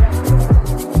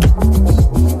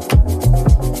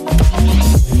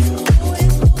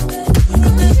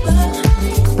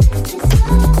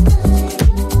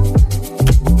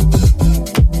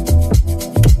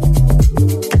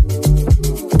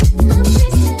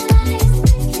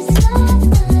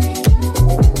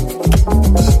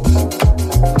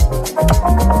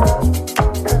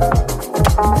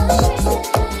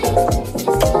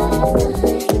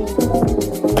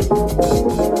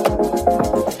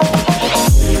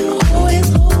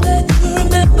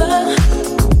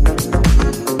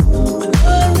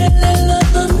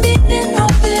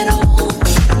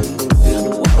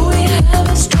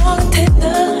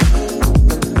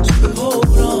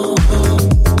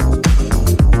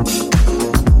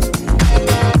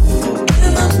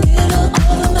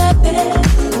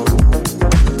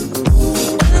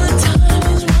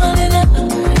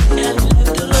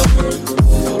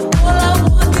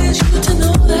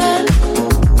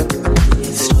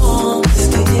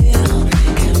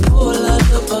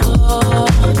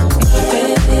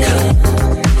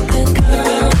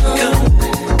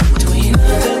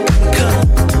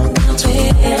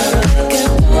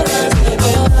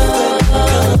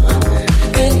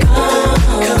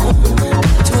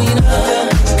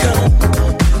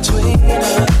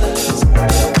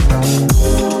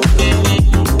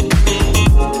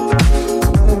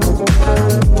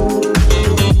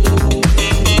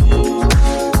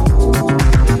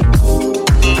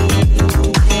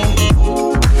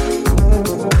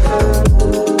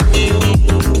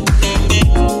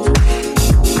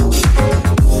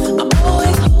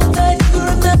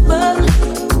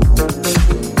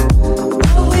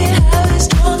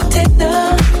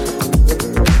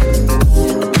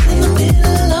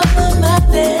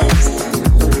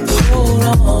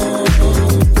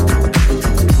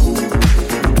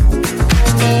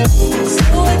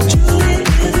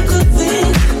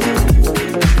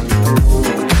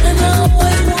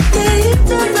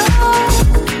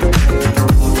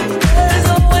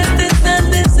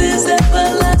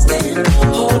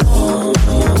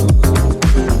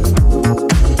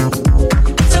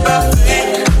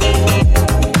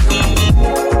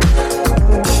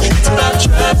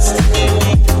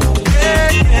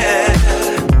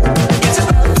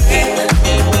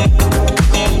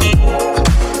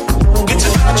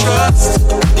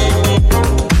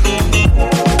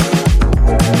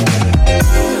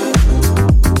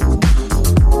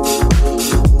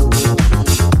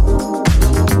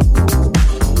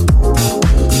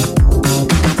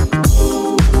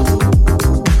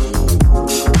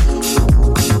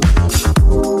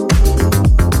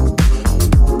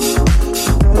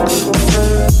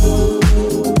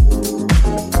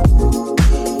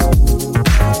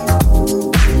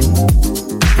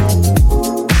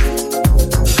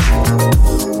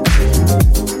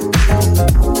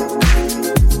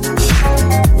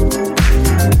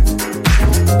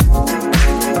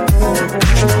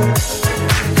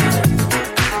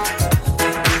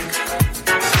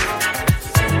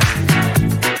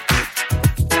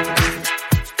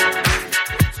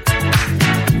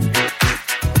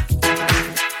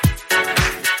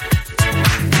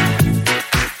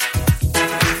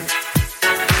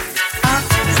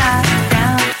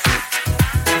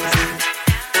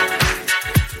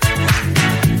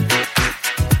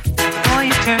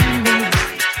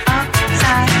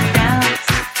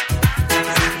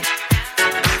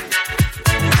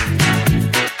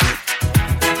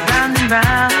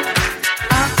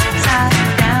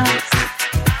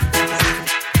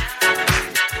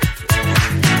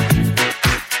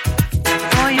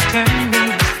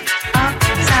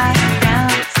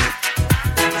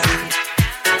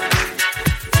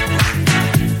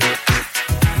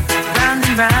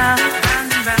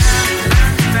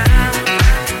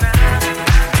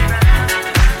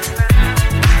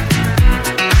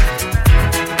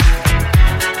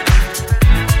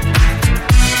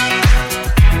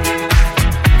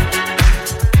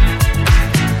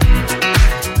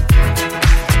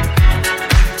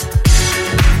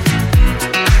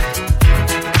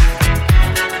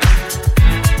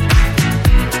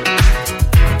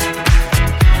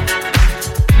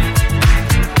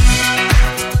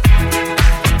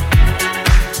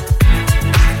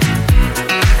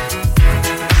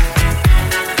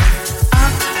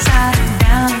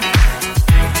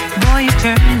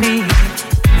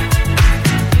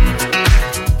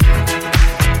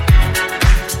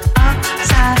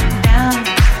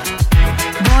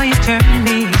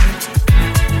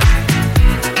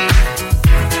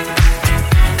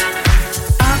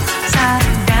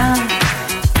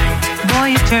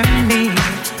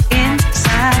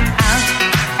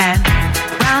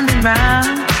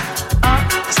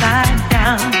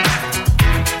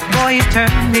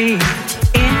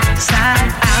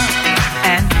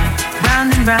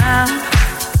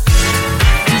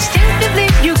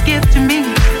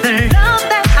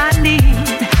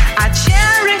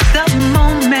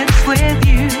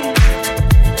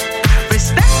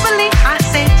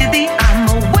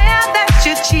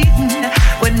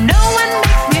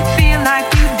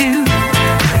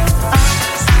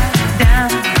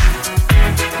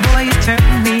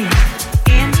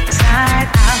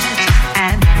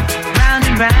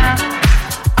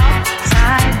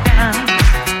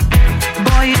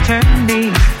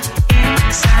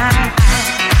 inside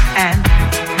out and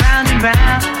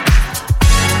round.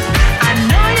 I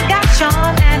know you got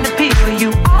charm and appeal.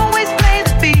 You always play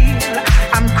the field.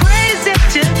 I'm crazy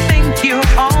to think you're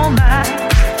all mine.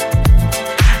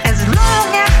 As long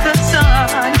as the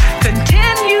sun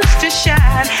continues to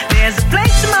shine, there's a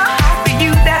place in my heart for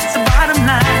you. That's the bottom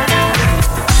line.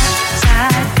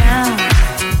 Upside down,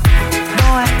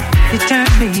 boy, you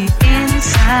turn me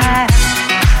inside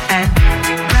and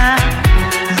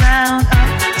round,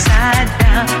 upside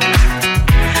down.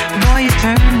 Boy, you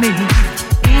turn me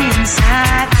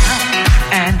inside out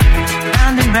and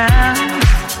round,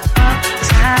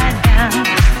 upside down.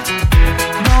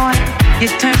 Boy, you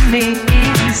turn me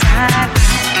inside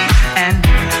and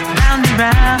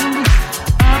round,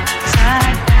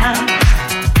 upside down.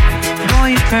 Boy,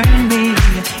 you turn me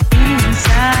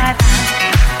inside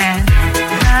and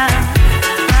round,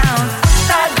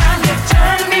 upside down. You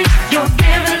turn me, you're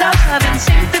giving love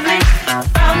instinctively.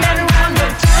 Round and round, you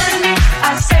turn me.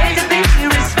 I say to be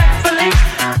respectfully.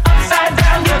 Upside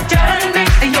down, you turn me,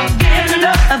 you're giving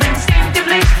love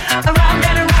instinctively. Around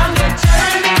and around, you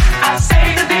turn me. I say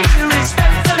to be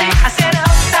respectfully. I said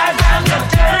upside down, you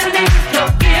turn me,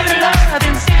 you're giving love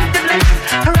instinctively.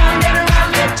 Around and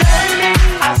around, you turn me.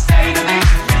 I say to be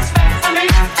respectfully.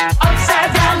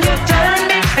 Upside down, you turn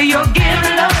me, you're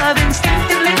giving love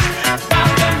instinctively.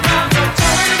 Round and round, you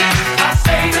turn me. I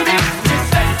say to be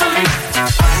respectfully.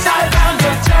 Upside down,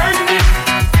 you turn me.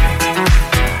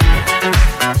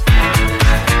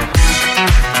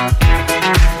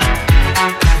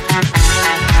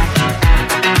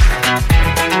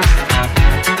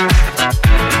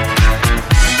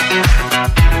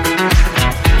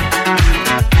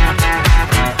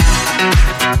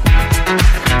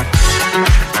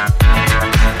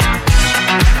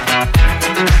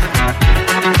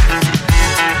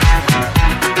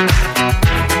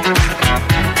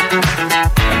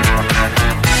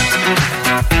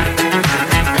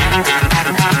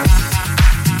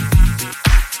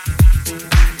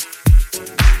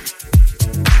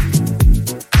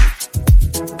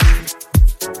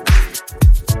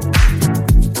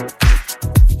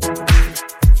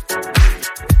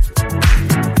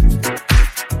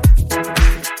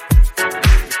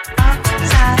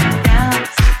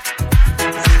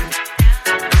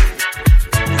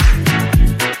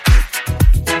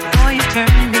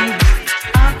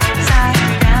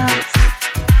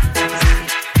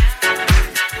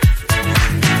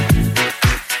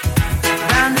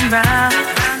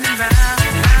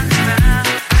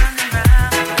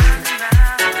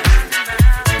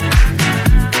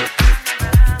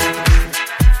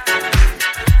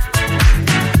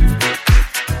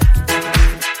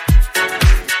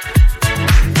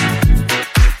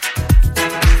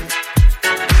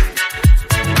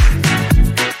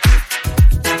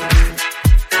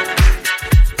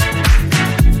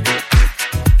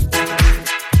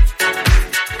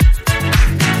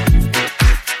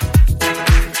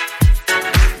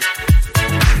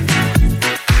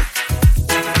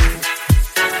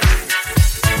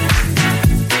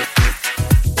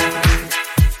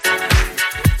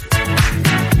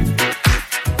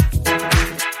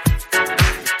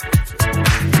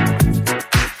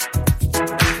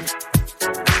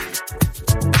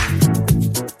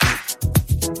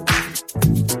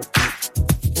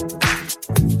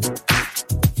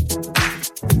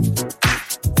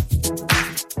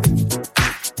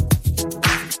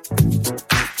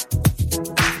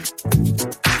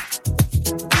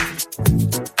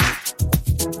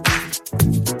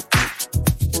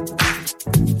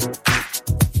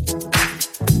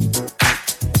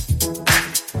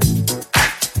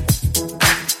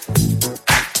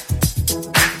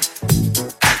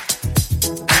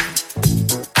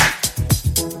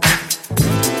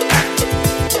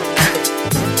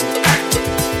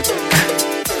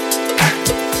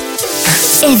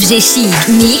 FG Chic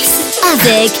Mix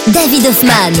avec David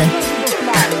Hoffman.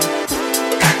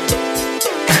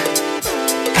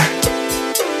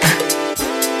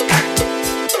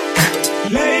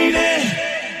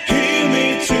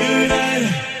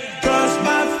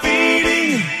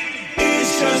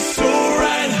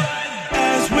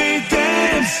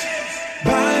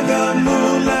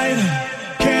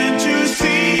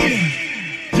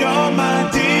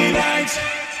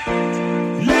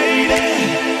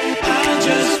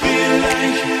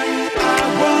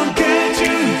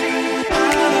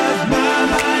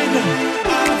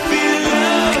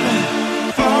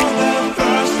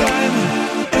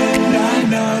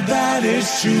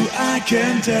 True, I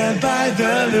can tell by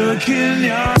the look in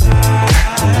your eyes.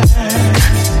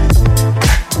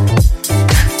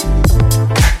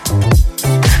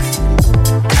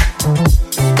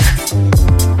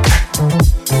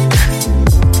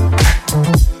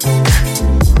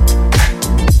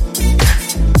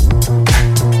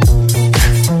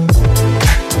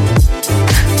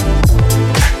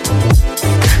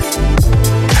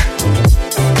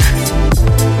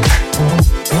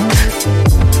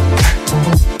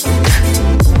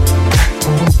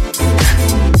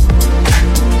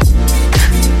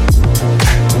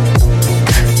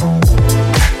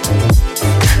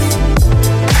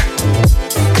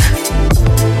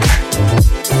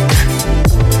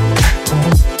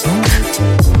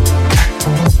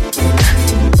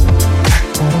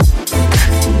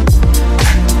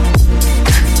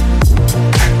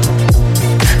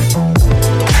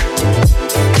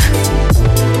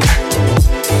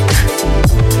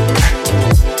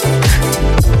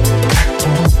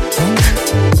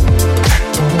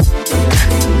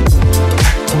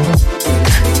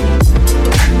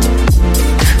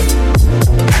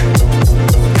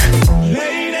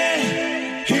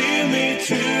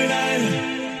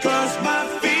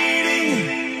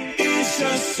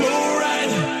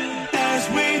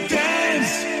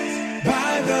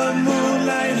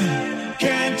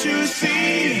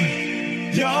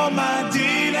 my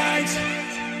delight.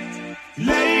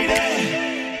 Lady,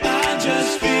 I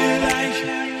just feel like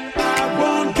I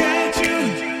won't get you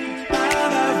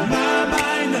out of my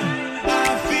mind. I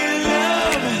feel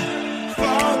love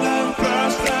for the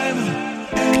first time,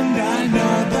 and I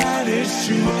know that it's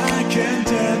true. I can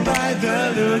tell by the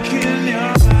look in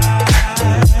your eyes.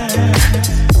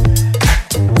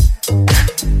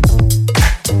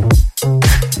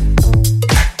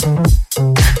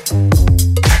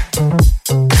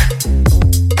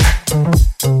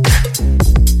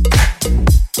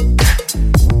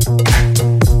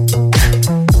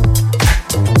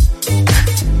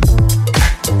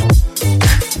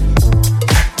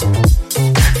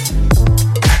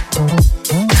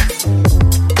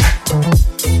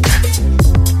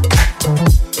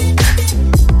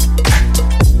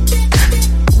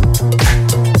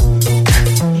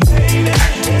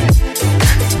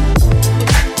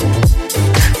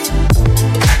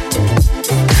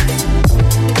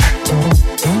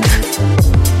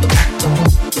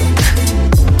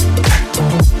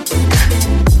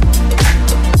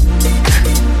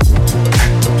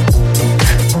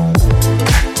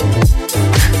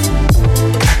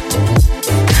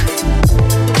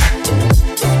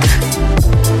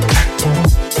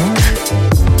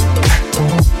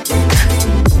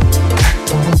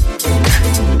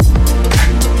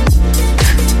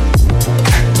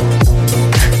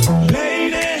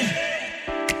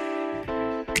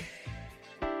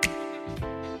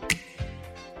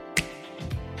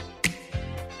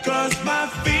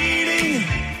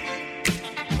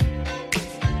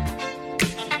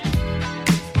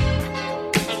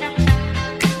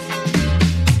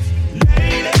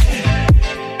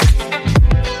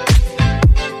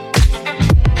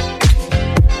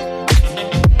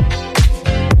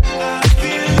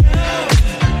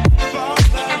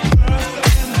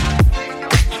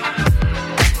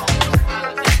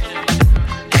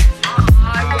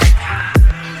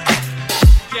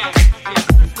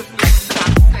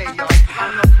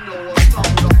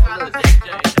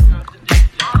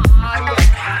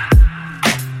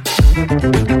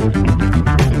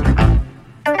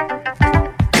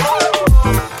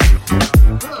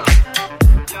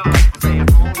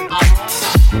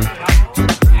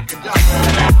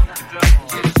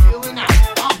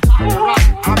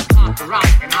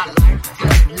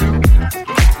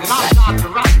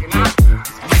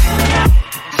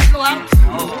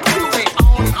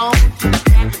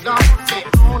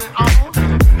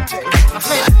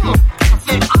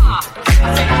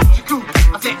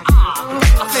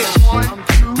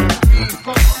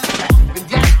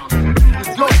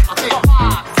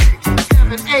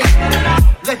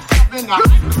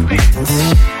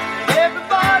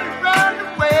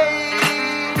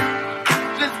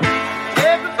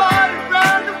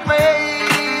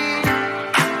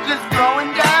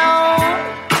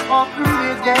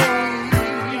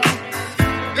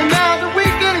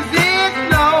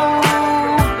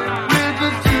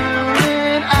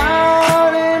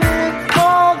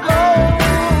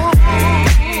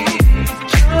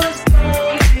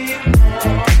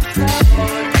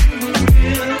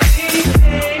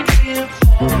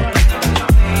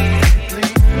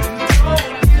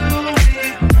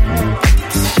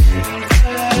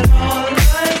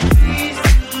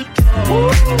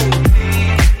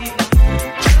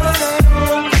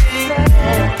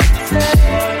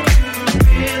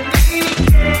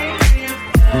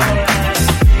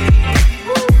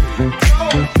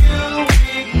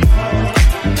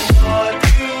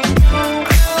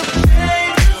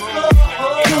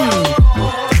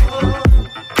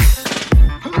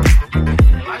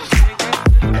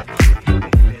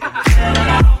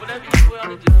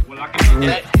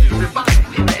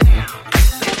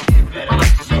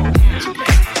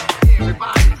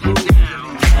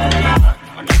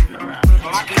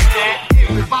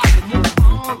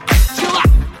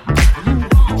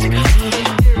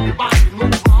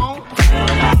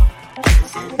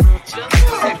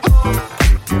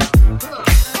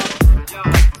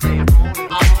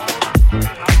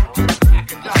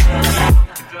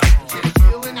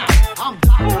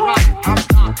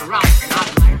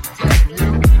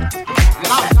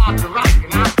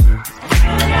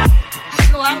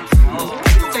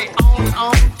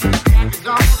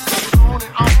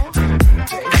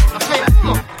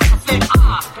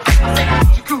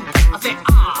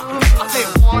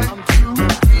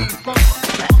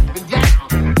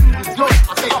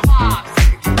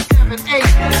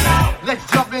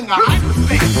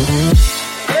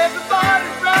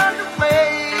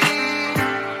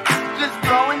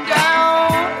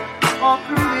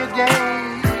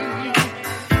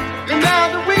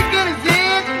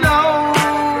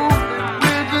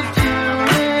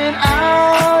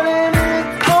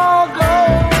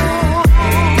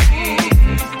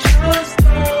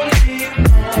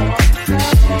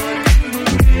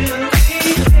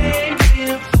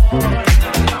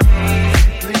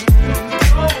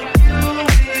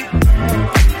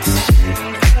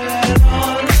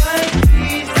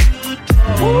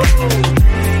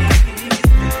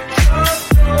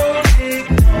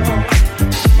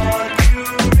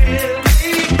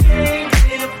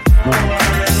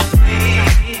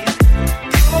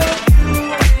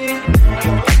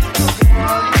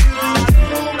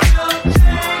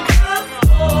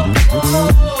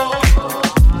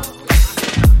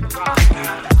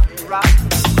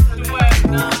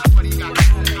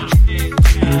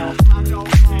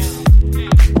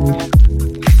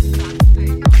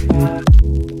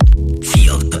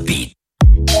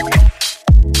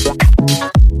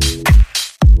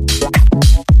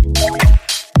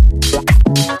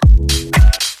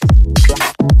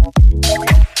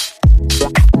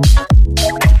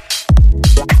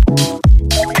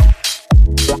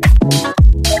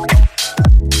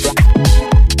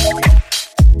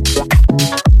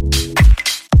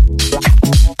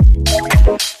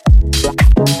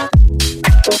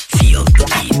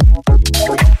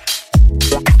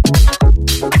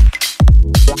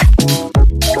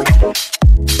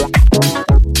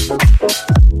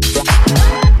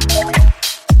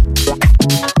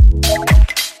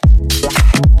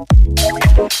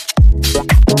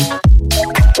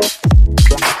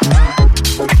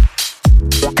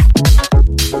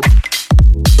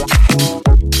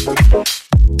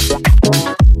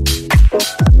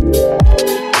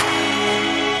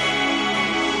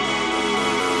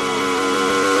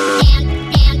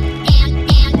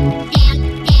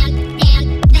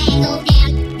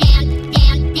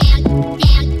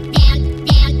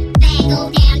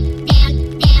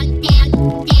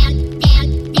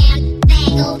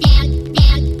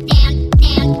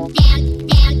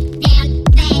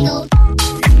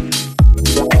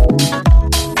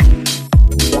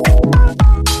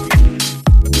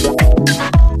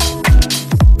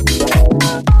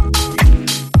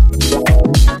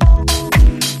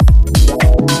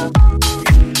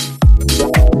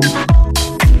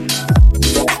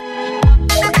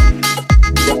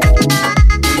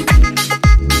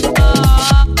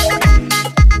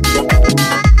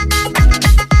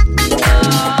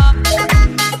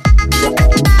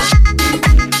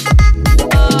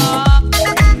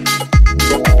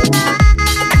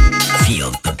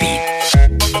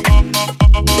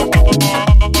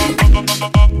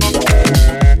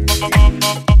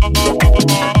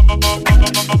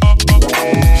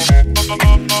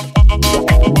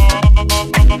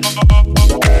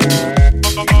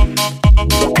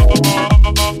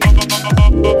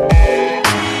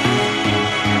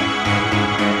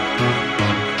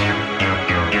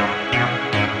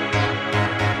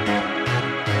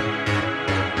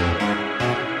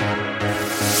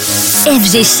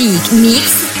 FG Chic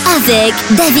Mix avec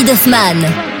David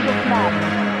Hoffman.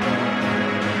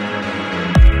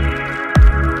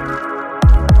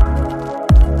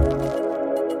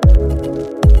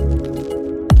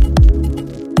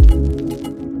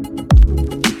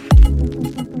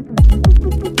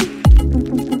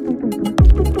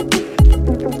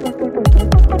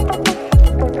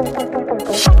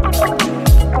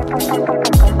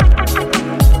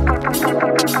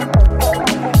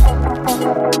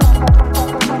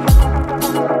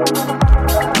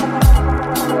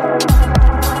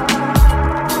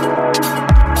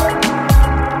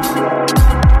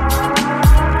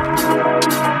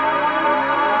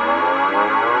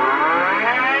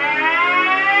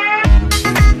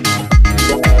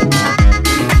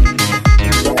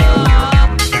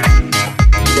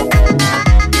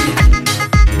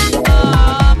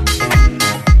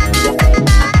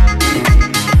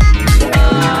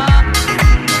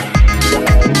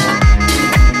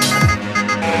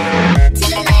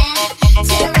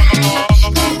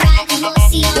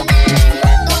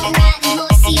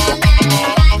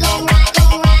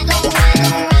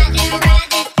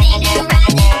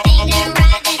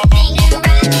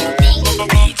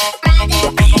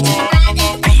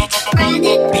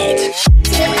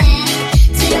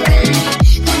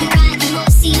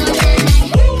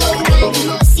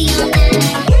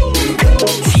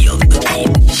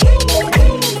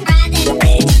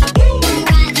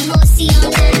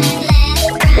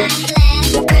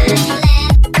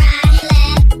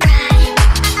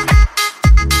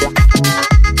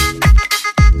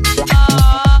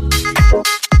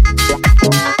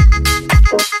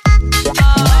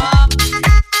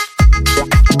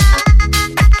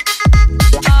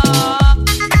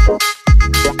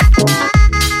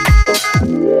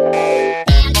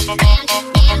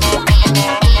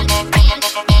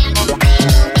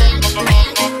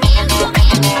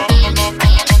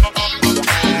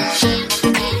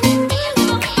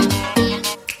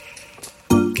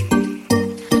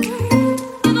 Away.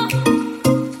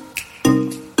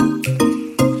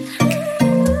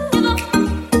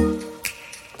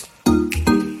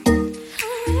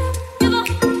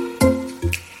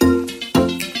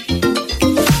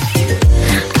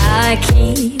 I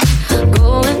keep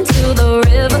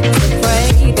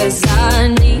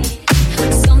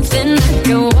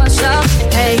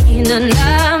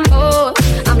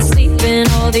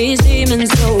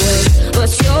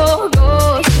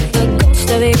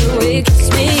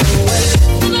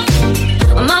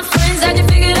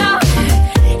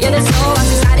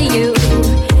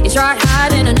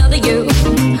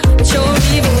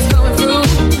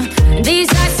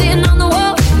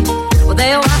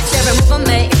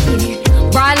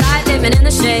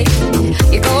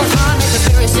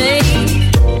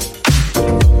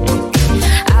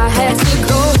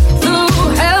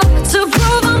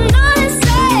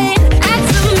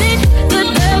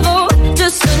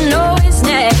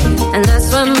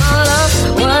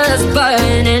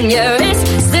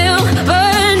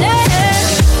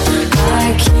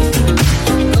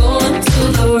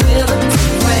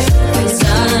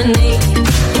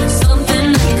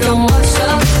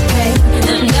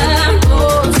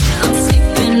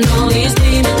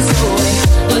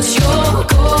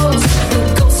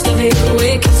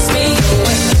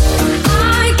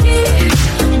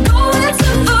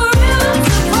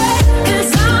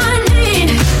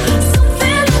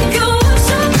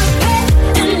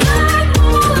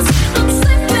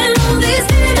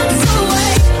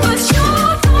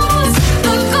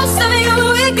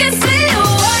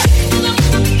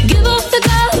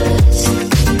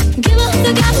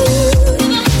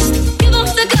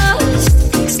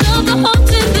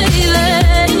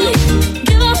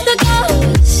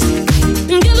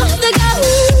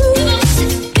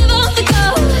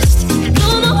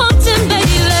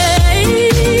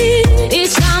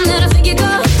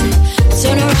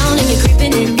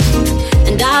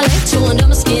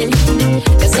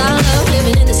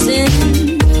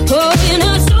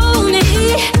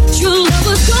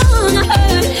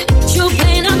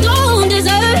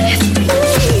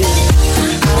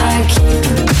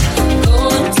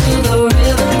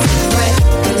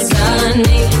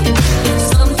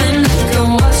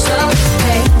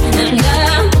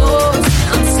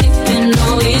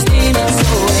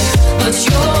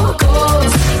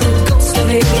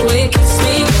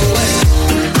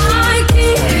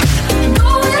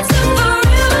going to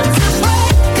forever.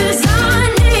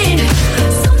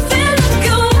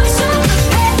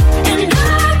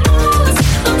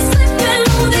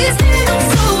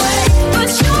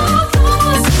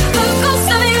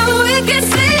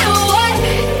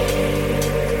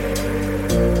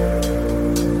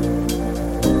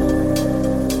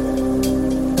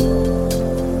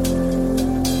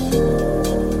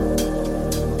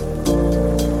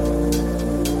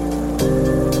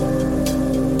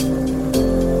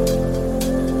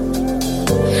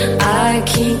 I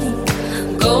keep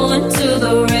going to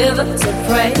the river to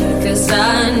pray, 'cause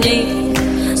I need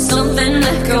something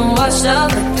that can wash out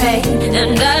the pain.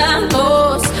 And I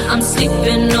know I'm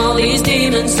sleeping all these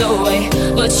demons away,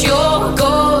 but your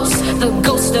ghost, the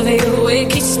ghost of you, it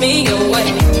keeps me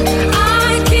awake. I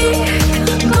keep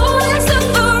going to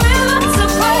the river to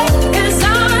pray, 'cause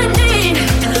I need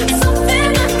something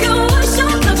that can wash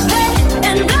out the pain.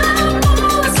 And I know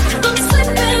I'm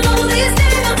sleeping all these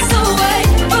demons away,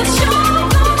 but your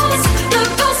ghost, the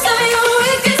ghost of you,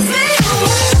 it keeps me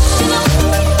awake.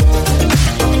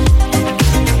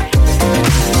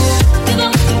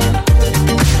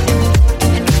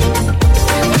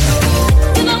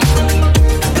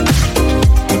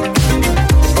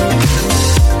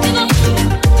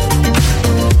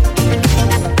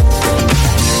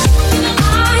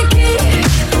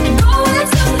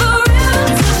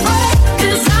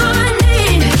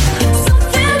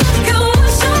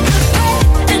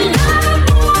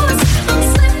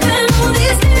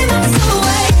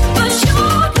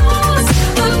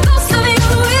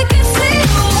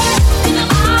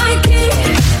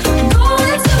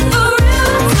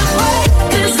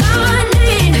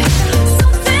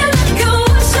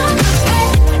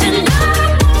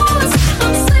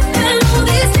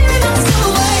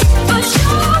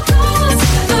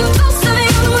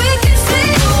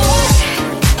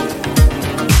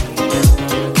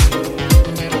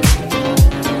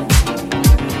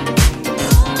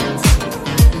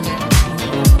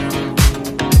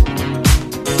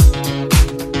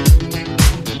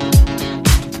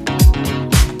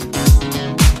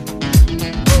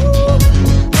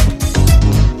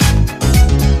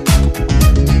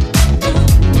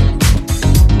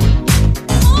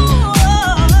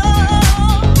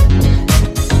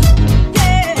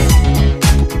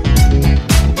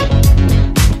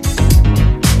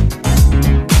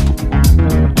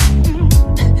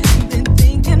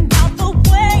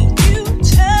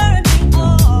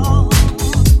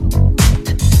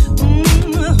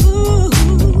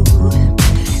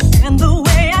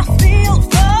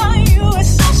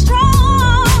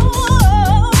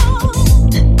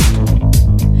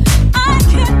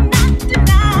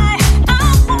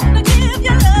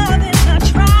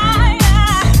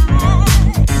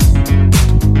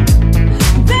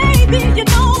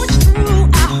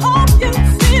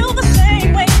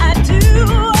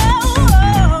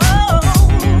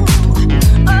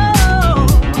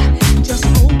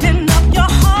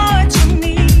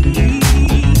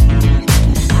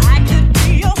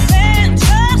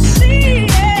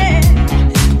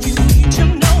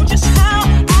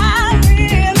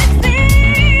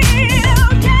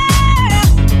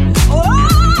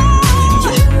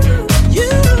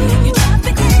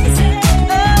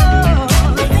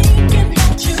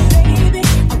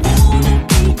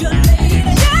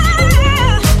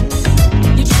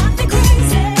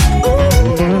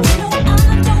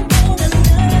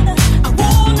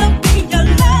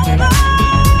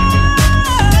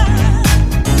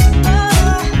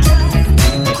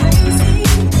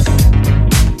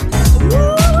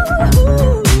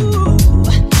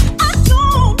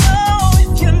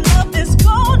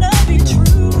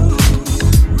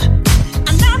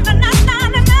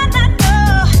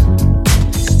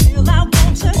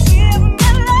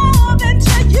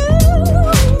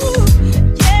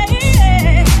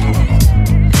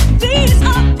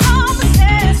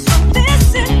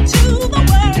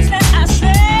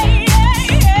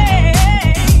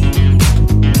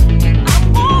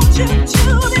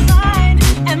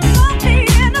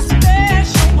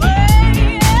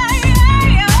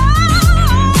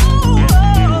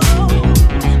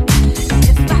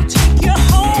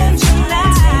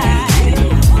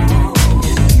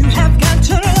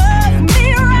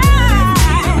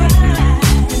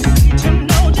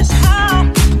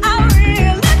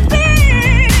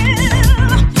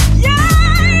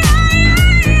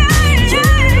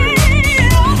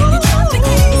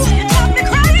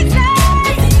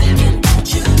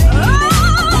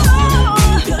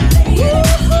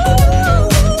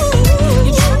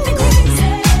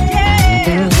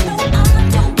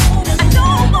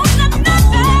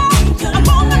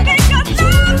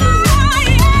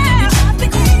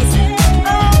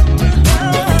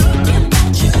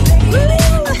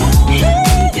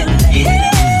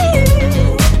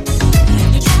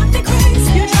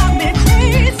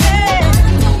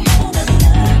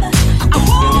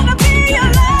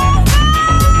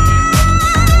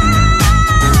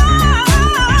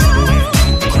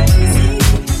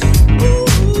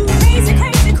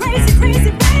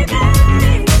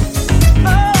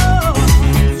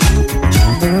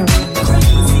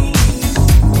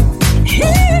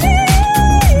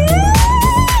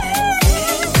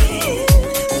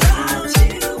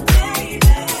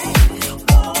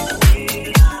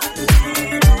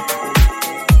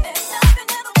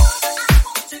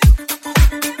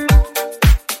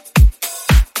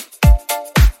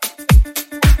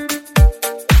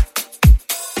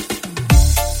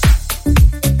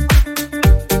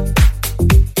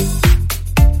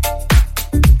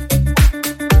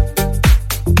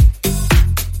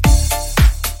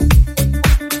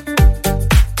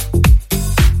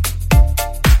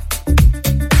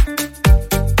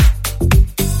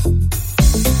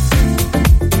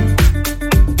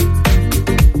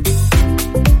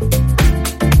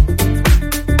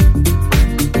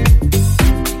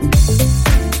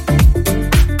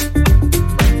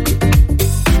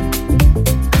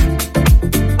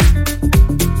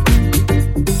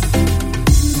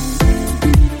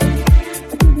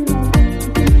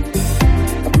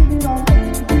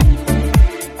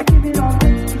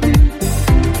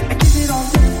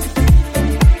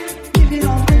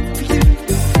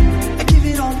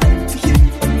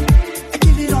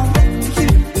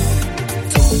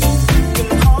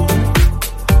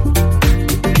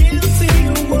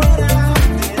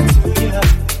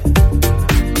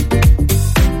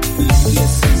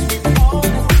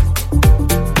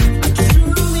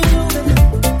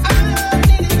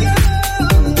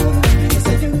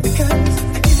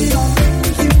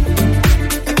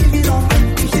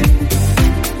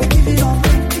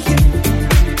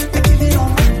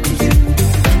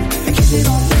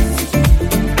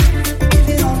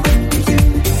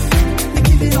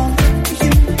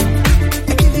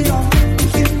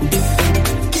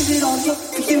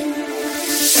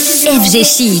 FG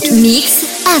Chic Mix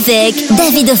avec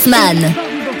David Hoffman.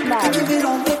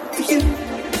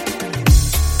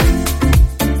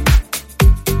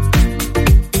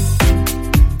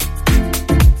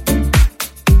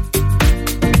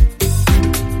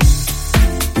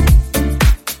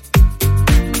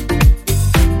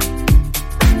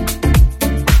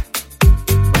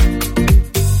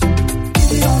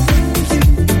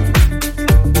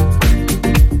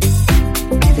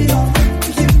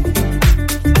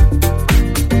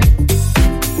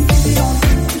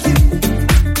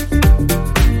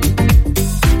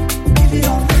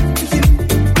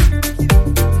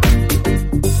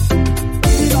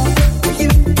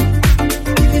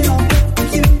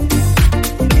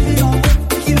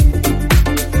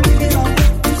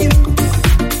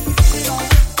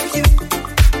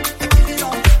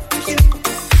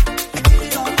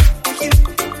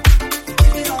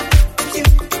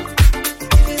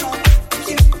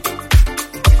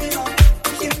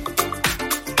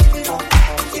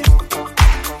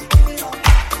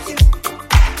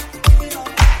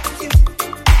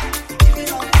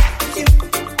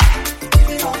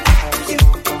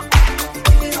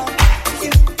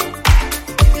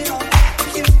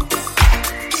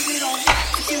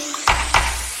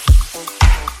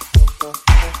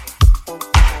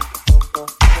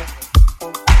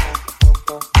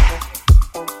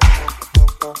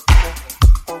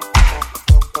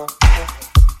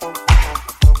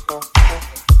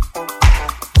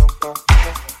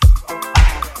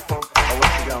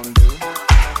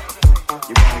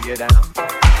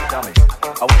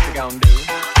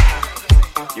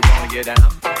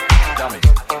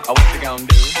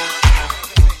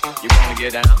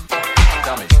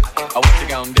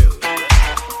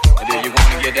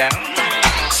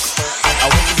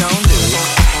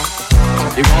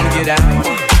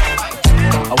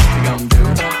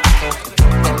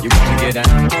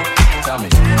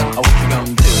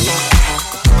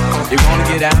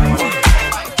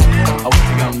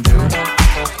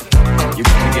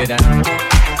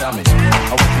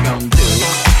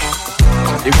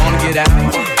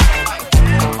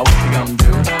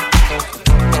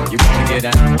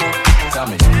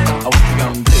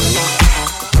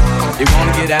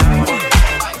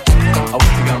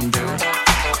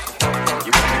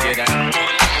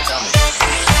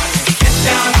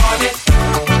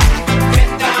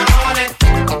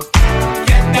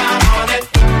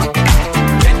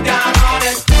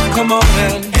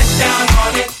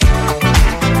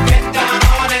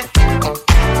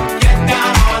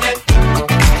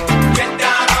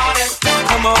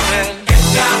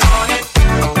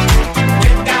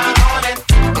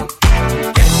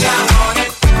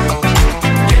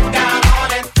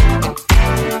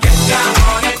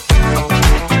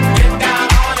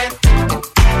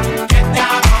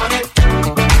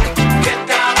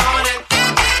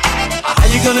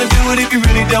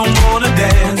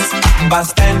 By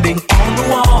standing on the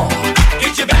wall,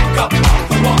 get your back up off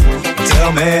the wall.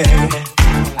 Tell me,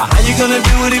 how you gonna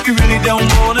do it if you really don't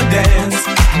wanna dance?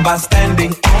 By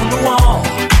standing on the wall,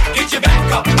 get your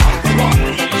back up off the wall.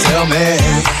 Tell me,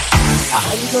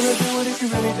 how you gonna do it if you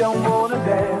really don't wanna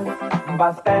dance?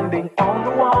 By standing on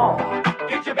the wall,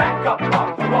 get your back up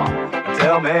off the wall.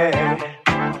 Tell me,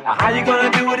 how you gonna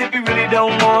do it if you really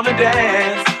don't wanna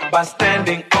dance? By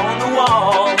standing on the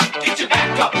wall, get your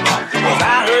back up off the wall. 'Cause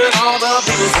I heard all the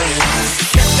people saying,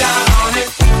 get down on it.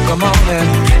 Come on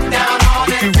and get down on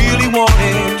it. If you really want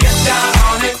it, get down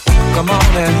on it. Come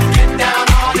on and get down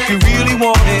on it. If you really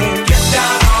want it, get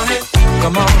down on it.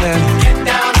 Come on and get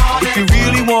down on it. If you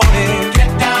really want it,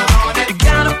 get down on it. You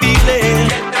gotta feel it.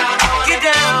 Get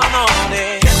down on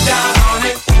it. Get down on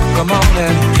it. Come on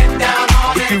and get down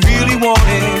on it. If you really want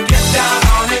it, get down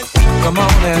on it. Come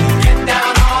on and get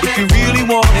down on it. If you really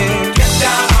want it, get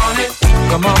down on it.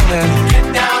 Come on and get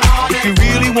down on it. If you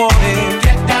really want it,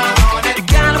 get down on it. You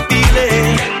gotta feel it.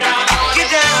 Get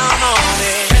down on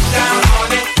it. Get down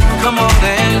on it. Come on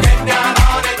and get down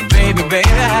on it. Baby, baby.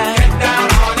 Get down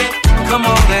on it. Come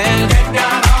on and get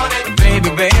down on it. Baby,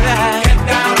 baby. Get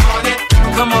down on it.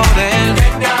 Come on and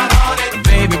get down on it.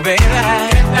 Baby, baby.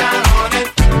 Get down on it.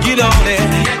 Get on it.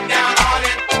 Get down on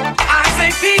it. I say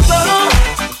people,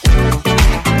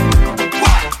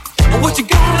 what you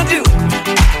gonna do?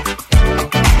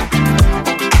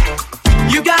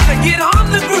 You gotta get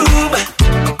on the groove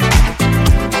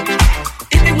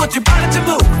if you want your body to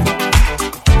move.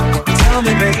 Tell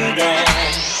me, baby,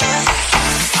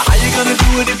 how you gonna do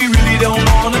it if you really don't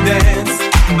wanna dance?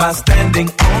 By standing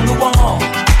on the wall,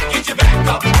 get your back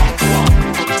up on the wall.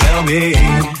 Tell me,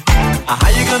 how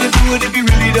you gonna do it if you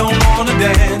really don't wanna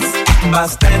dance? By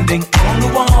standing on the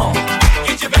wall,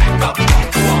 get your back up on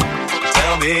the wall.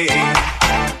 Tell me.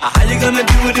 How you gonna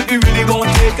do it if you really won't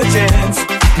take a chance?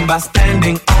 By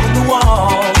standing on the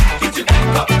wall. Get your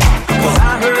back up. Cause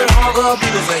I heard all the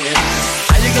people saying,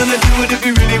 how you gonna do it if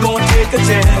you really won't take a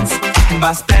chance?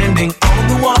 By standing on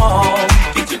the wall.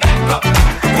 Get your back up.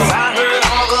 Cause I heard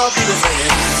all the people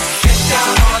saying, get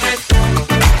down on it.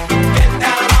 Get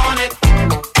down on it.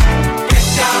 Get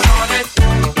down on it.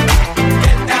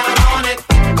 Get down on it.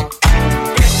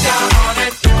 Get down on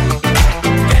it.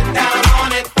 Get down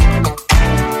on it.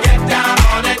 Get down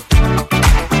on it.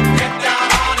 Get down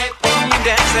on it.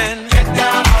 Dancing. Get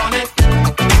down on it.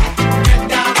 Get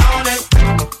down on it.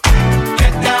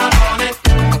 Get down on it.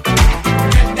 Get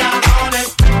down on it.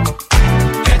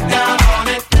 Get down on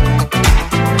it.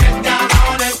 Get down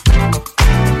on it.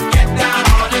 Get down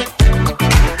on it.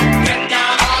 Get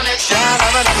down on it.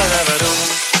 Sha-la-la-la-la-la-doo.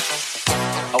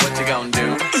 Oh, what you gonna do?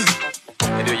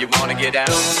 And do you wanna get out?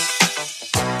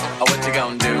 Oh, what you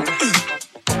gonna do?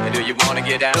 And do you wanna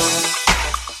get out?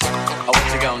 Oh,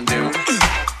 what you gonna do?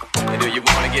 And do you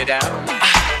wanna get out?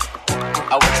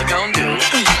 Oh, what you gonna do?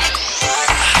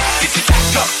 Get your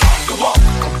back up off the wall.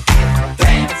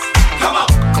 Dance, come on.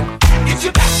 Get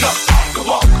your back up off the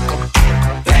wall.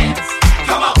 Dance,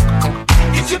 come on.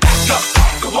 Get your back up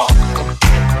off the wall.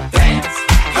 Dance,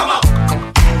 come on.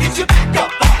 Get your back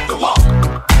up off the wall.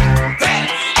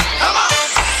 Dance, come on.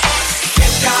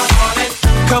 Get down on it.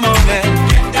 Come on, man.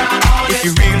 Get down on it. If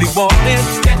you really want it,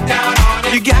 get down on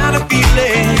it. You gotta feel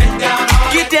it.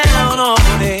 Get down on it. Get down on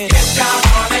it. Get down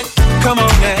on it. Come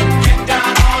on, man. Get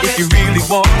down on it. If you really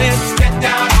want it, get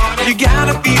down on it. You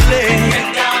gotta feel it. Get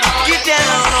down on it. Get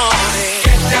down on it.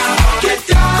 Get down on it. Get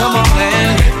down. Come on,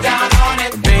 man. Get down on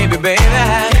it. Baby, baby.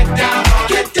 Get down on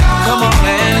it. Get down. Come on,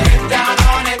 man. Get down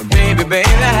on it. Baby, baby.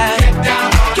 Get down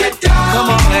on it. Get down. Come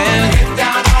on, man. Get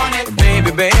down on it.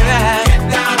 Baby, baby. Get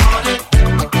down on it.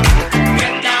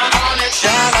 Get down on it.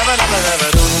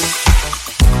 Sha-la-la-la-la-la-doo.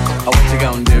 Oh, what you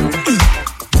gonna do?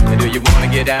 And do you wanna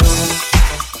get out?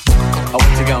 Oh,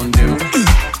 what you gonna do?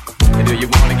 And do you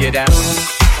wanna get out?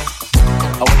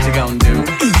 Oh, what you gonna do?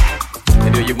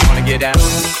 And do you wanna get out?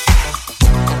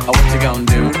 Oh, what you gonna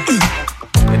do?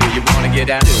 And do you wanna get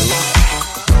out?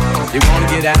 You wanna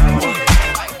get out?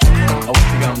 Oh, what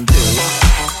you gonna do?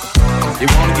 You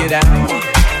wanna get out?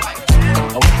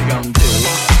 Oh, what you gonna do?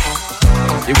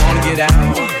 You wanna get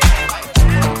out?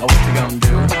 Oh, what you gonna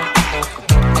do?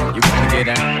 You wanna get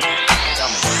out? Tell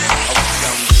me. Oh, what you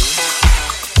gonna do?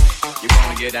 You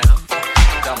wanna get down?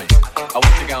 Tell me. Oh,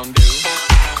 what you gonna do?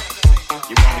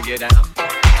 You wanna get down?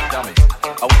 Tell me.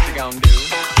 Oh, what you gonna do?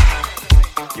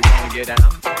 You wanna get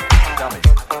down? Tell me.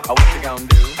 Oh, what you gonna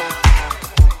do?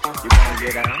 You wanna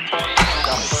get down?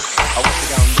 Tell me. Oh, what you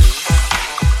gonna do?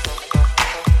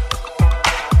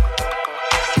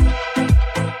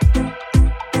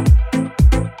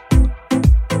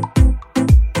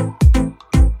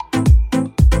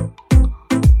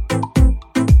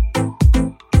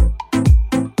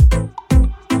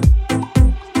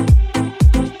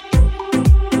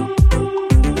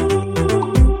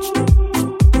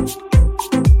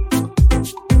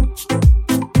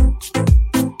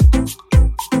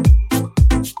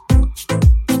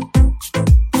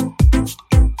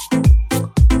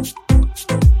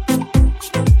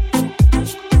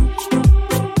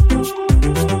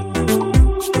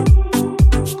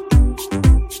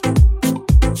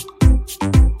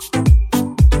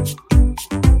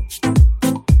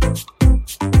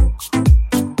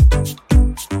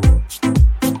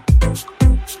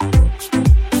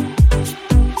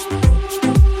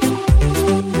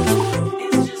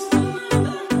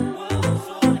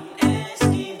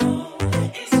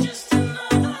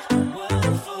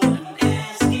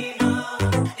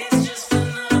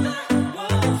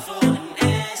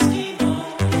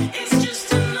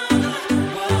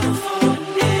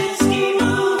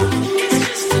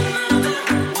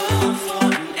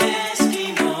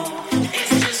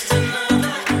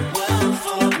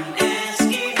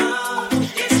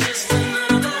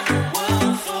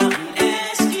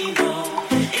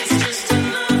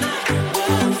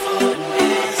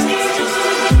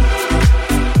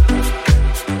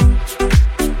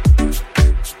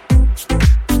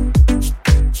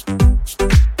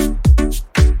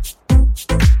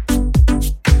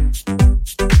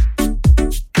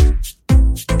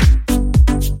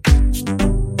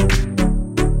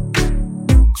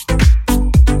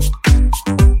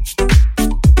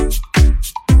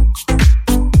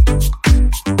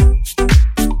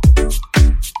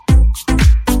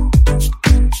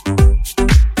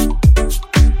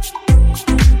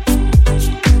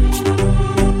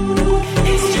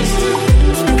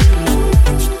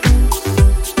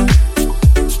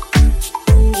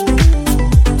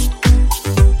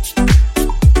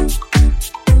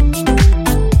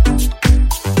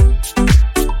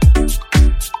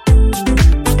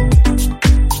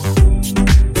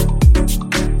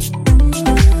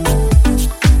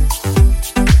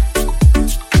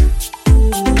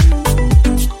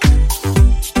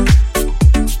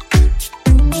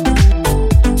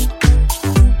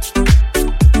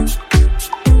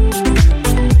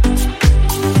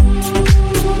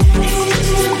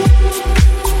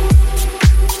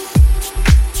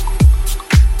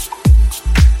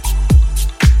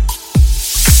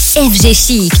 FG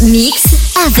Chic Mix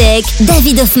avec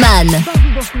David Hoffman.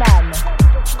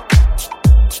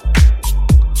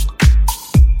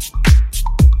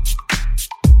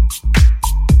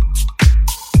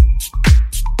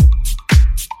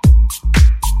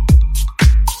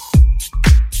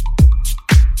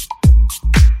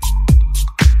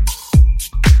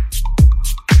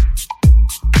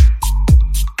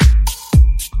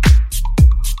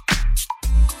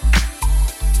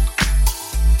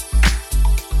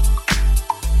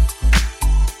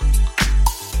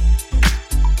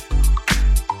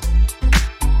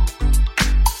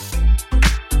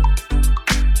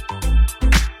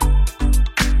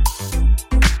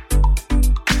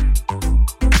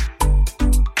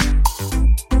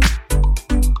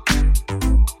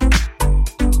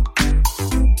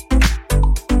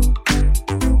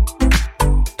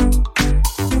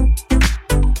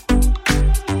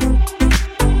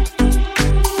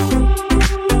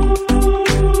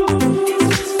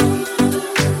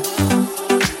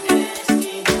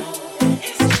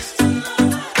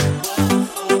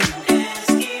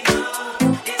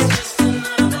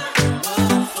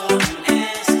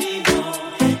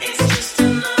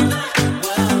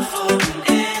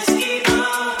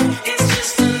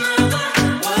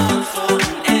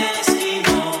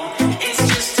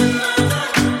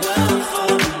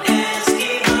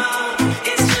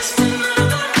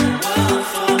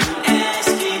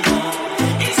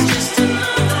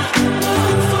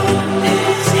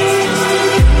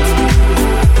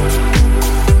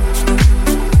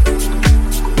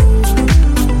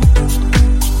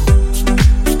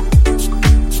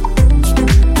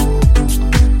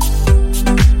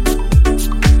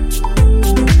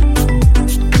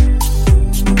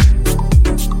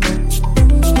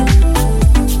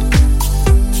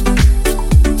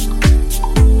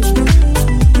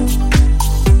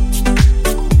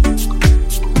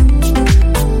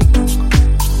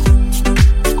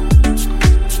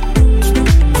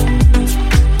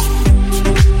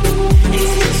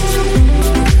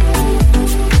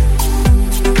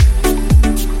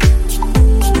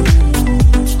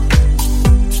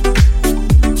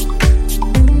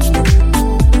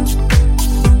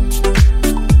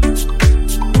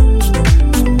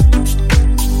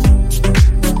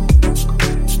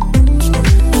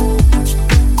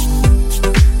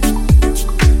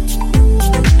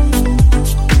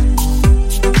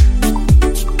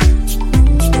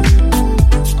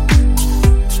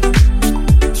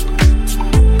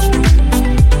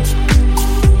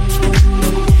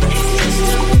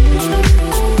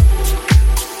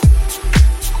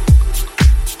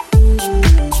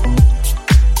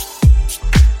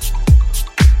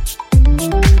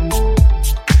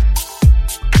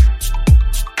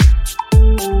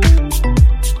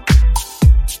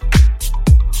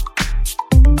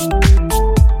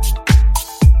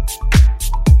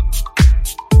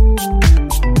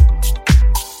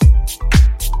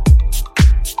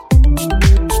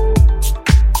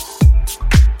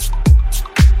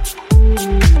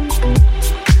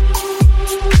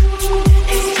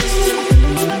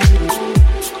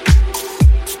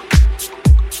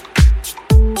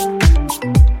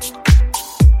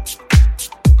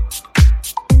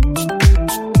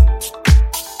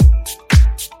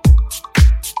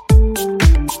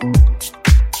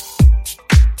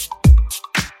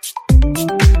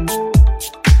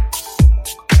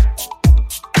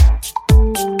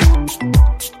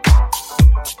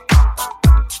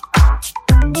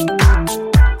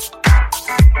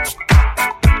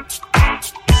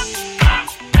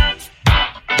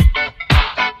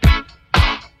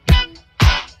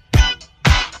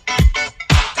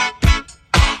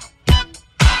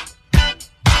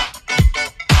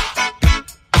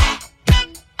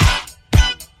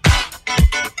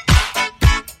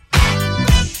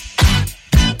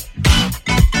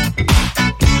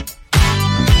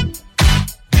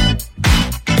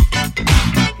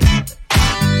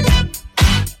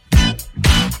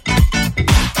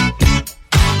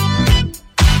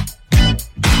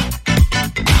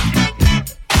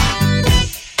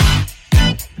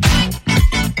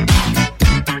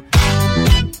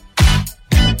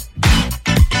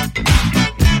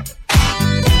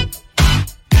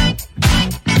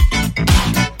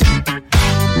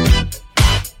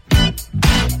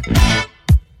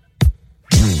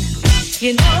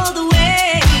 You know the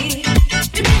way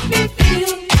you make me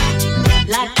feel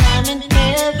like I'm in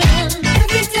heaven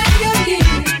every time you're here.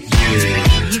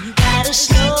 You got a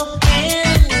slow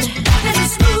wind and a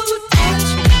smooth touch,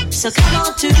 so come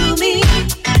on to me,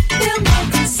 feel my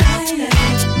desire,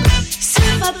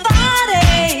 set my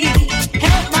body,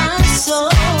 help my soul,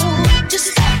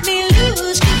 just let me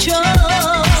lose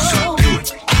control.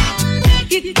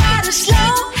 You got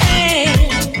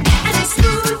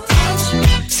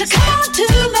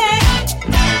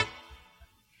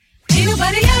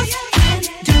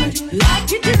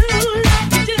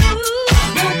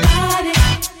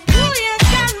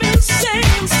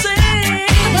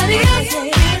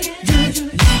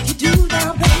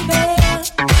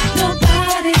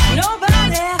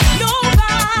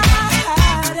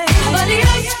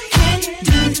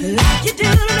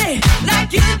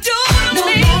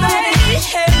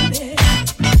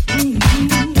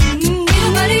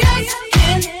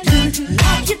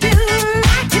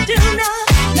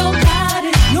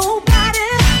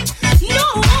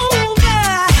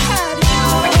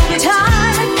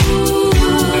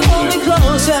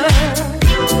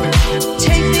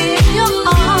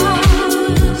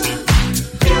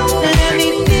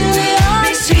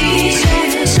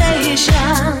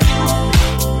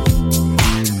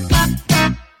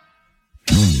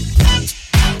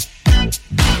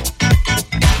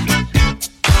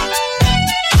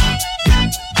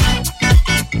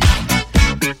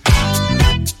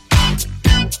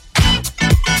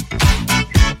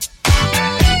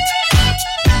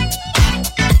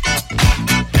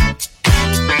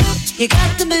You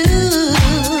got the moves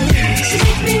to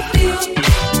make me feel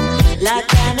like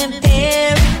I'm in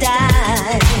paradise.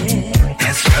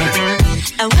 That's right.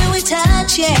 And when we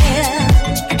touch, yeah,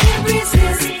 I can't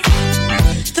resist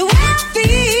the way I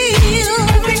feel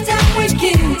every time we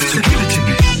kiss. So give it to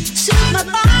me. Soothe my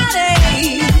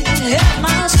body, help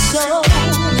my soul.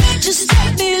 Just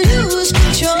let me lose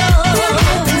control.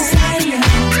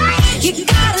 You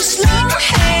got a slow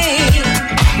hand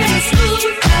and a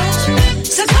smooth touch.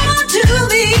 So come on to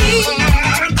me.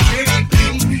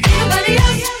 Nobody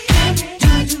else can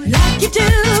do like you do,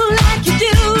 like you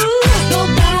do.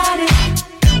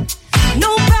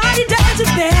 Nobody does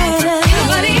it better.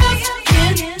 Nobody else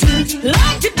can do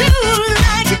like you do,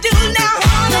 like you do now,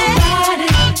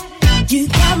 honey. You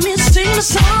got me singing a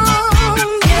song.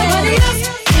 Nobody else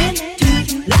can do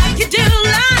like you do,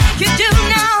 like you do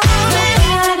now,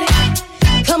 honey.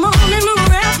 Come on and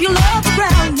wrap your love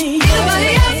around me. Nobody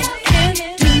else can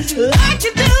do like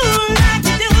you do, like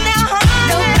you do now,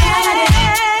 honey.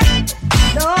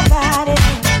 Nobody.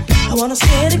 I wanna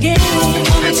say it again.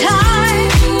 Hold me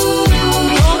tight,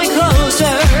 hold me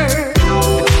closer.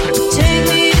 Take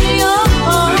me in your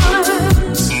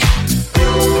arms.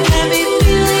 Let me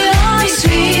feel your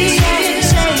sweet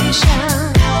sensation.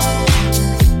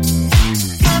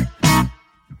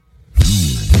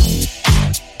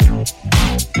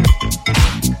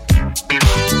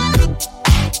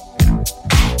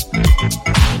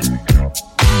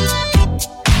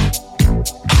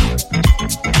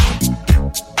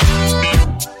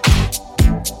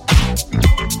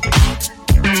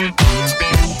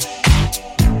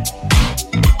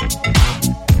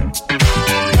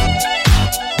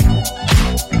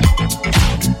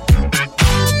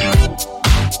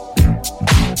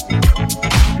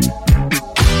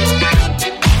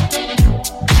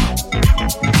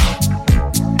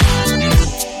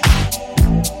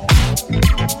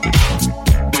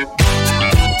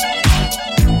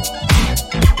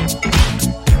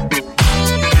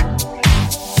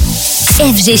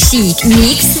 FG Chic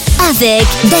Mix avec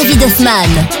David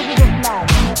Hoffman.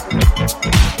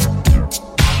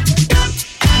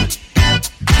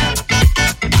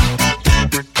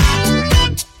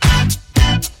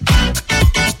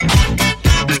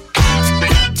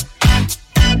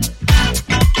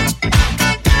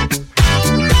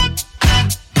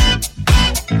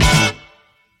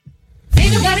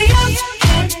 Ain't nobody else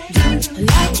can do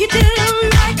like you do,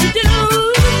 like you do.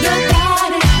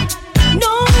 Nobody,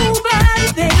 nobody,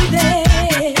 baby.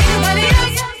 Ain't nobody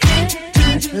else can do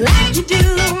like you do,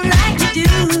 like you do.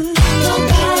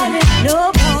 Nobody,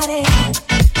 nobody,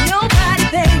 nobody,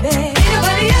 baby. Ain't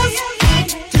nobody else can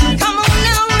do. Come on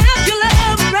now, wrap your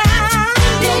love around.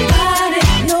 Nobody,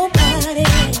 nobody,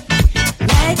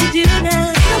 like you do now.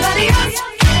 Nobody else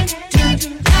can do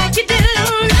like you do,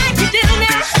 like you do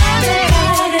now.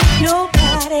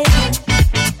 Nobody.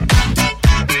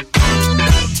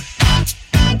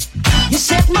 You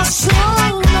set my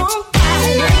soul on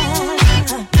fire.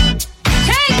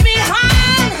 Take me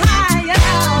higher and higher.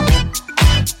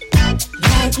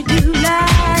 Like you do,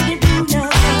 like you do now.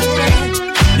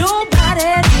 Nobody,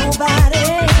 nobody.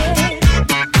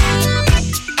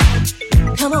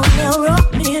 Come on now, rock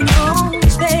me in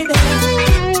arms, baby.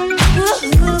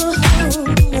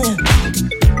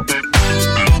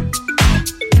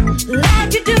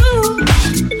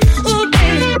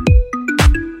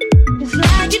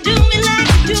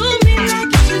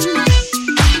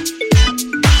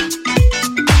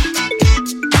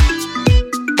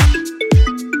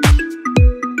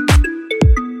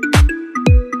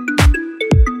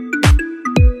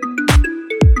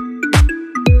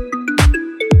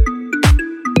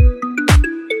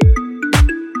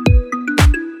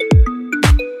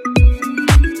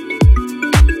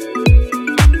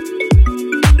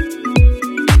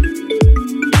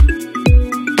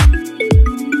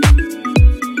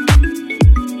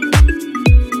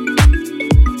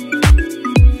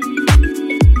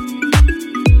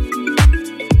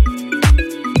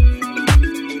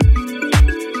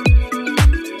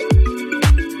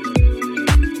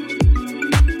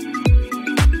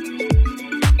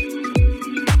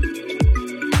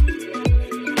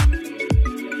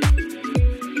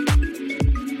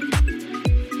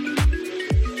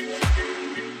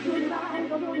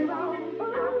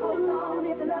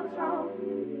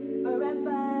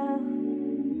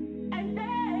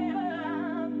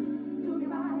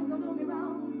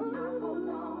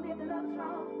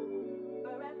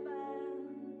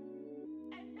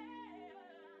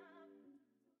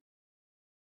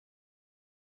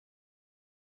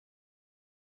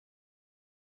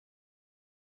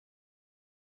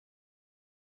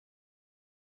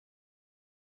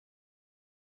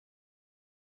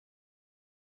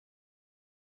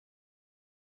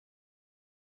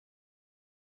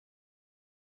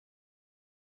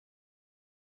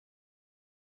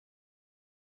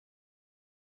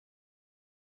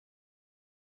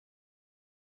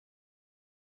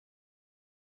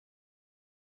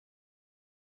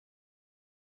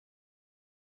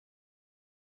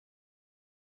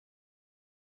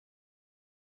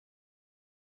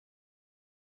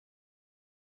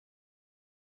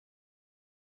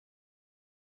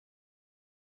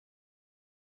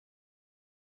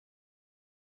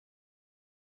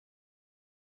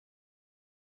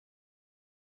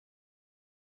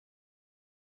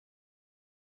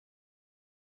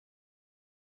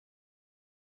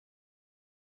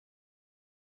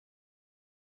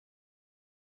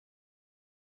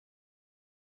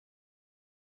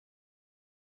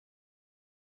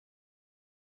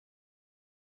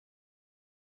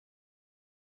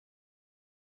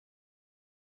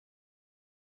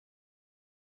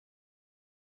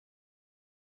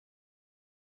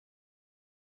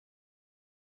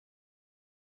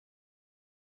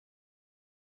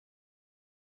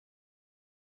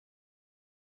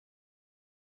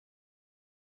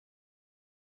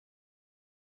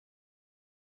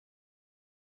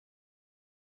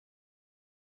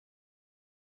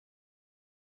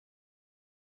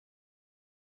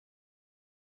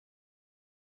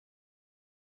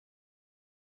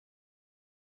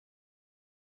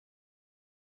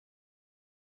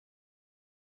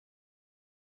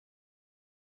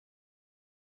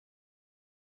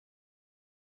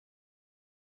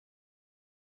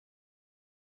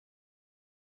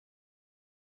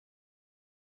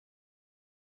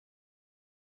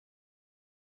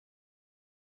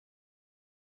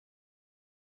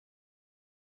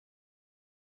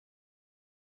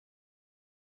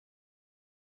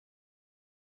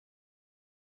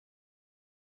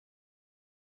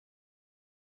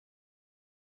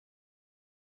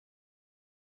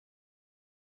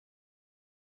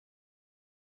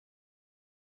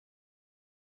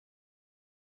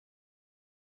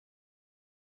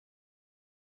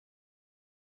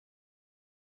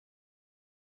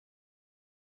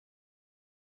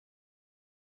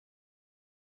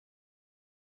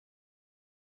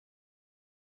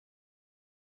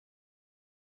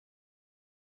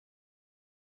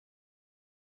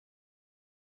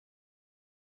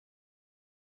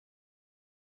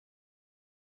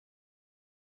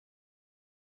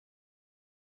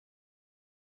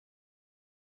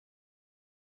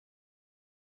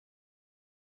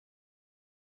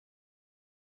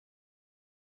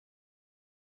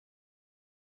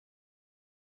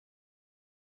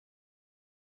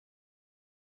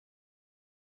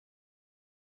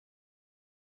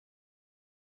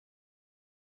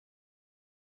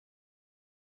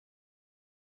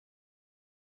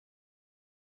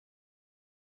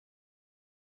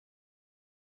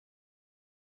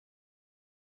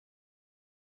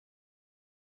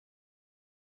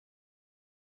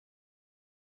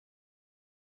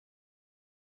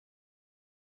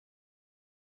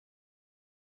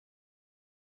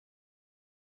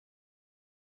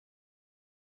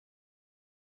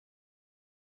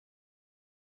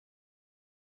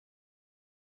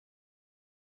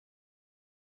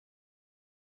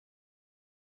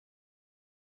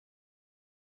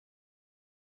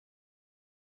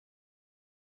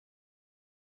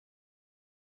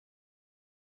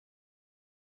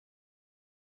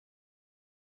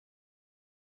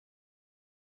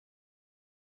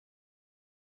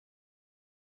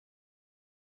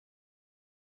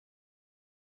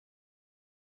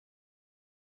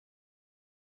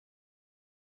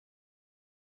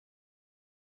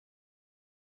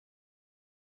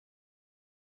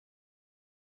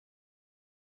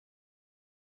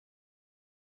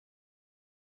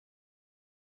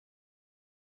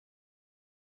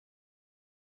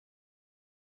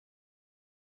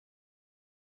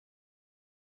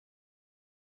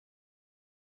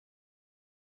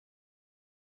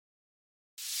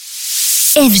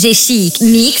 FG Chic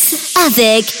Mix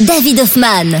avec David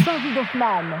Hoffman. David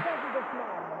Hoffman.